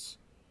first place.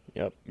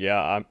 Yep.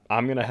 Yeah,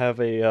 I'm gonna have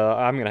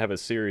a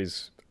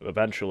series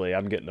eventually.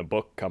 I'm getting a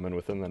book coming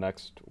within the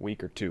next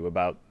week or two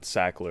about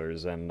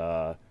Sacklers and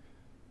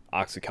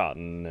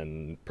OxyContin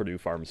and Purdue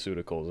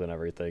Pharmaceuticals and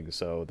everything.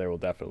 So there will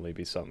definitely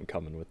be something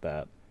coming with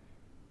that.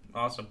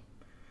 Awesome.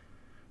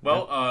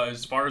 Well,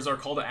 as far as our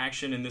call to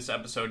action in this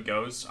episode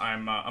goes,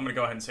 I'm gonna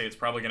go ahead and say it's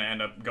probably gonna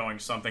end up going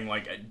something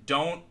like,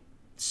 "Don't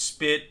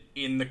spit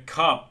in the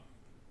cup."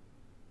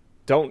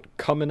 Don't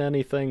come in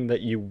anything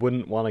that you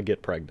wouldn't want to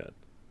get pregnant.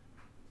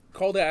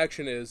 Call to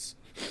action is,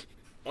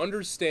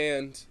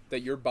 understand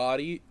that your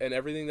body and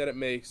everything that it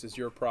makes is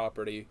your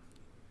property,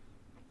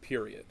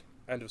 period.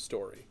 End of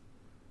story.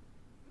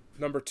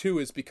 Number 2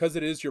 is, because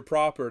it is your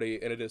property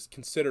and it is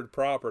considered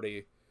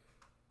property,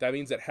 that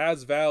means it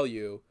has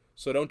value,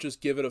 so don't just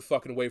give it a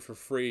fucking away for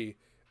free,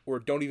 or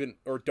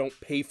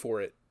don't pay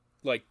for it.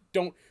 Like,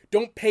 don't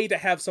pay to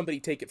have somebody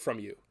take it from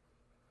you.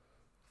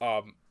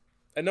 And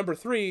number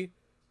 3,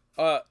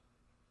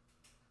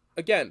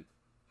 again,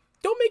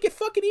 don't make it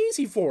fucking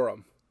easy for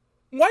them.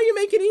 Why are you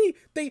making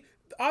it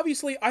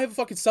obviously, I have a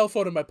fucking cell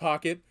phone in my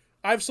pocket.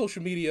 I have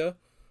social media.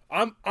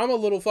 I'm a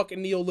little fucking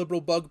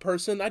neoliberal bug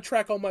person. I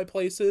track all my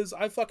places.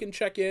 I fucking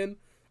check in.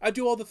 I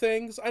do all the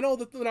things. I know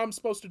that I'm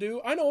supposed to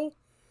do. I know.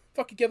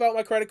 Fucking give out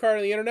my credit card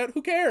on the internet.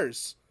 Who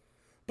cares?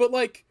 But,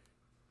 like,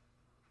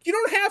 you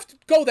don't have to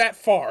go that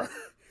far.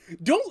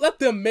 Don't let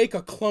them make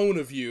a clone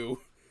of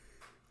you,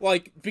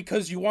 like,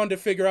 because you wanted to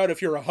figure out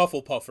if you're a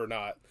Hufflepuff or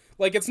not.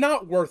 Like, it's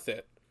not worth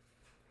it.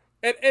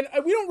 And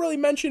we don't really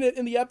mention it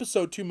in the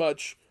episode too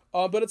much,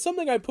 but it's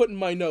something I put in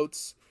my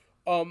notes.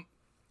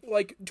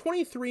 Like,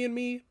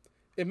 23andMe,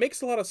 it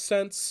makes a lot of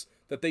sense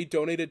that they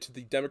donated to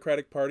the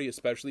Democratic Party,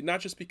 especially, not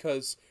just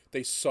because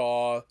they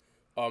saw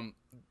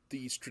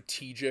the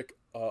strategic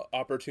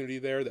opportunity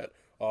there that,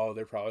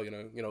 they're probably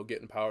going to,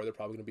 get in power, they're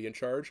probably going to be in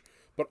charge,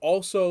 but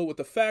also with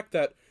the fact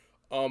that,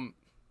 I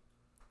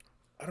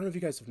don't know if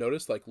you guys have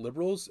noticed, like,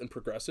 liberals and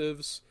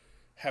progressives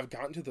have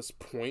gotten to this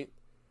point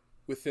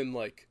within,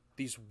 like,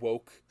 these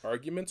woke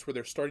arguments where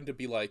they're starting to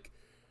be like,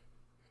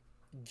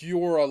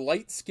 you're a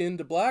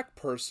light-skinned black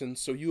person,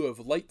 so you have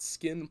light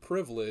skin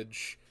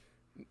privilege,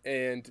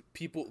 and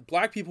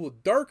black people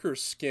with darker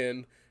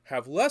skin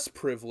have less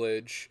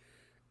privilege,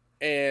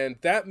 and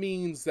that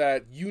means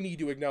that you need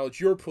to acknowledge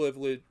your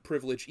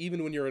privilege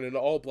even when you're in an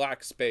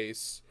all-black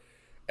space.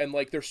 And,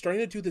 like, they're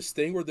starting to do this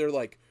thing where they're,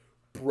 like,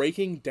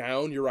 breaking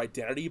down your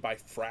identity by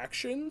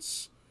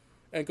fractions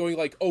and going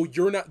like, oh,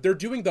 they're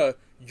doing the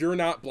you're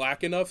not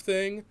black enough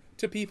thing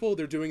to people.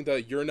 They're doing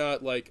the you're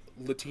not, like,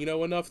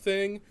 Latino enough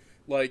thing.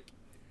 Like,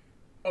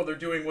 Oh, they're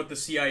doing what the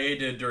CIA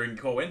did during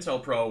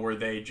COINTELPRO, where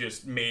they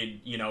just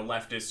made,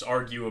 leftists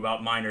argue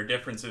about minor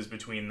differences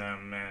between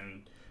them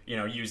and,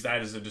 use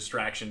that as a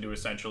distraction to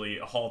essentially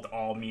halt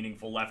all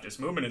meaningful leftist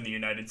movement in the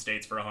United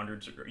States for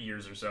 100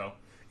 years or so.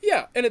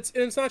 Yeah, and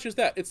it's not just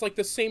that. It's like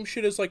the same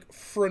shit as like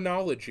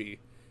phrenology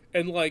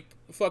and like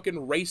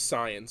fucking race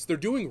science. They're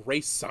doing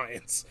race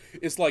science.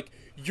 It's like,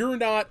 you're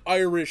not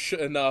Irish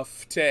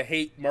enough to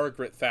hate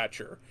Margaret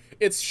Thatcher.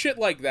 It's shit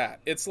like that.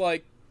 It's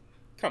like,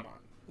 come on.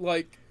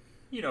 Like,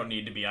 you don't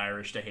need to be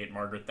Irish to hate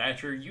Margaret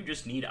Thatcher. You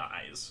just need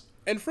eyes.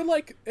 And for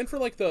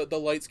the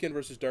light skin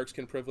versus dark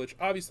skin privilege,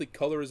 obviously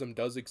colorism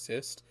does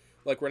exist.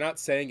 Like, we're not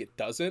saying it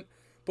doesn't,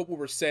 but what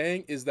we're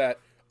saying is that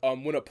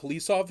when a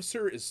police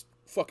officer is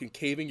fucking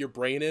caving your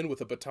brain in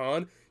with a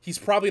baton, he's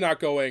probably not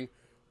going,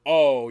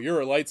 "Oh, you're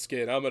a light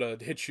skin, I'm gonna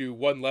hit you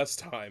one less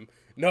time."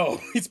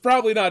 No, he's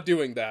probably not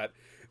doing that.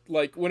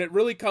 Like, when it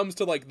really comes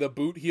to like the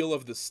boot heel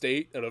of the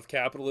state and of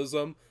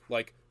capitalism,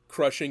 like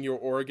crushing your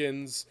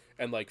organs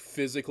and like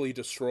physically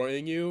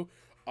destroying you,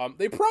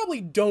 they probably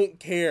don't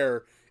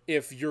care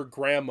if your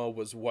grandma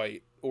was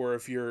white or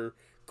if your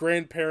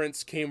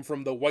grandparents came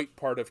from the white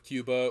part of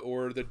Cuba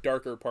or the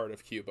darker part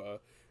of Cuba.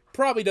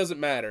 Probably doesn't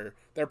matter.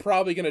 They're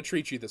probably going to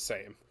treat you the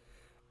same.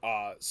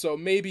 So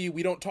maybe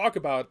we don't talk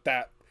about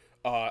that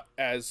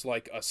as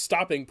like a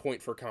stopping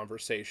point for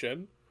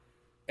conversation,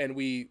 and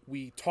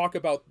we talk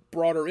about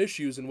broader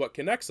issues and what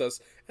connects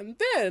us. And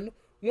then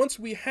once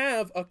we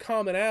have a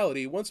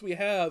commonality, once we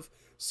have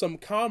some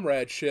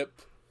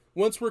comradeship,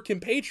 once we're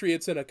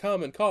compatriots in a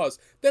common cause,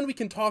 then we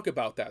can talk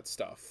about that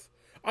stuff.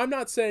 I'm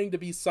not saying to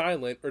be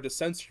silent or to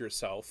censor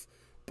yourself,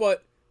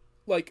 but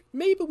like,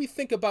 maybe we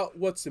think about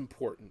what's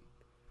important.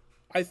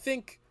 I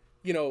think,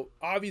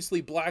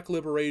 obviously black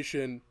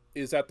liberation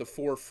is at the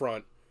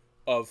forefront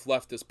of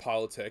leftist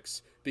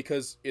politics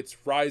because it's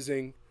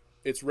raising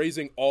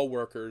all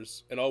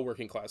workers and all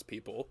working class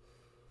people.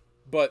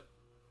 But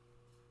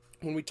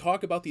when we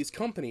talk about these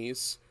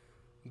companies,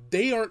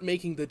 they aren't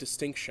making the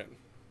distinction.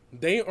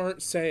 They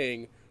aren't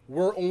saying,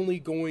 we're only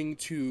going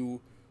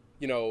to,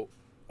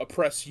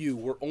 oppress you.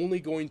 We're only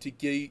going to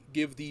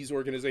give these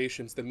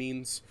organizations the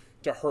means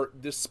to hurt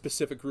this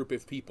specific group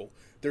of people.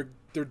 They're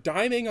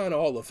diming on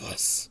all of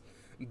us.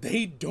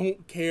 They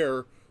don't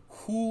care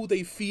who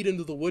they feed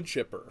into the wood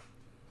chipper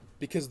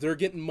because they're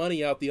getting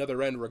money out the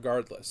other end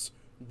regardless.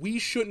 We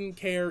shouldn't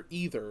care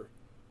either.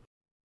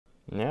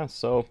 Yeah,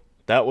 so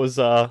that was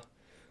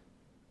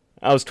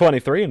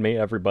 23andMe,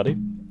 everybody.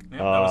 Yeah,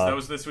 that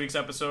was this week's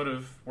episode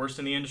of Worst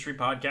in the Industry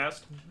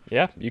podcast.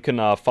 Yeah, you can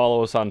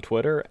follow us on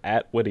Twitter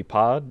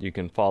 @WittyPod. You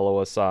can follow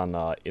us on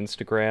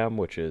Instagram,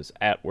 which is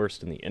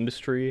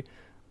 @WorstInTheIndustry.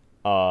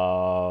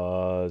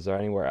 Is there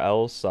anywhere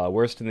else?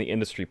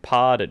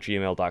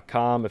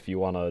 worstintheindustrypod@gmail.com if you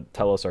want to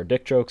tell us our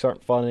dick jokes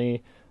aren't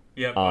funny.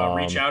 Yep,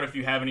 reach out if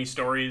you have any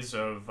stories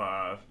of,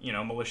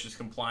 malicious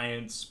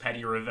compliance,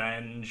 petty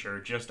revenge, or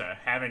just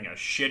having a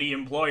shitty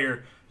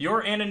employer.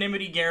 Your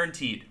anonymity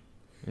guaranteed.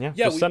 Yeah,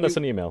 just send us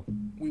an email.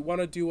 We want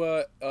to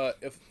do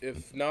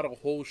if not a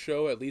whole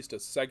show, at least a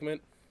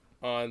segment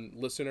on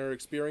listener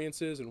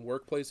experiences and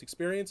workplace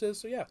experiences.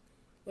 So yeah,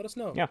 let us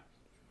know. Yeah,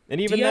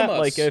 and even DM that, us.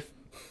 like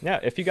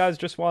if you guys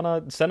just want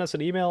to send us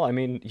an email, I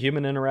mean,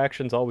 human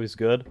interaction's always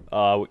good.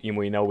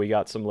 We know we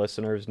got some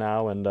listeners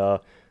now, and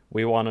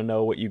we want to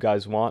know what you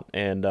guys want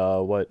and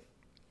what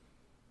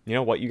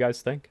you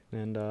guys think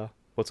and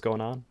what's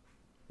going on.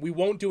 We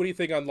won't do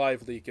anything on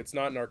LiveLeak. It's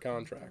not in our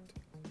contract.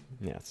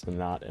 Yeah, it's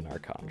not in our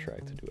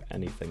contract to do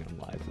anything on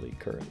LiveLeak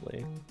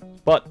currently,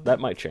 but that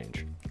might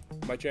change.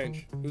 Might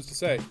change. Who's to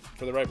say?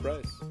 For the right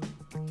price.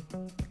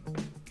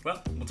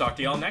 Well, we'll talk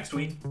to y'all next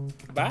week.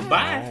 Bye.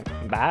 Bye.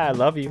 Bye. I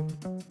love you.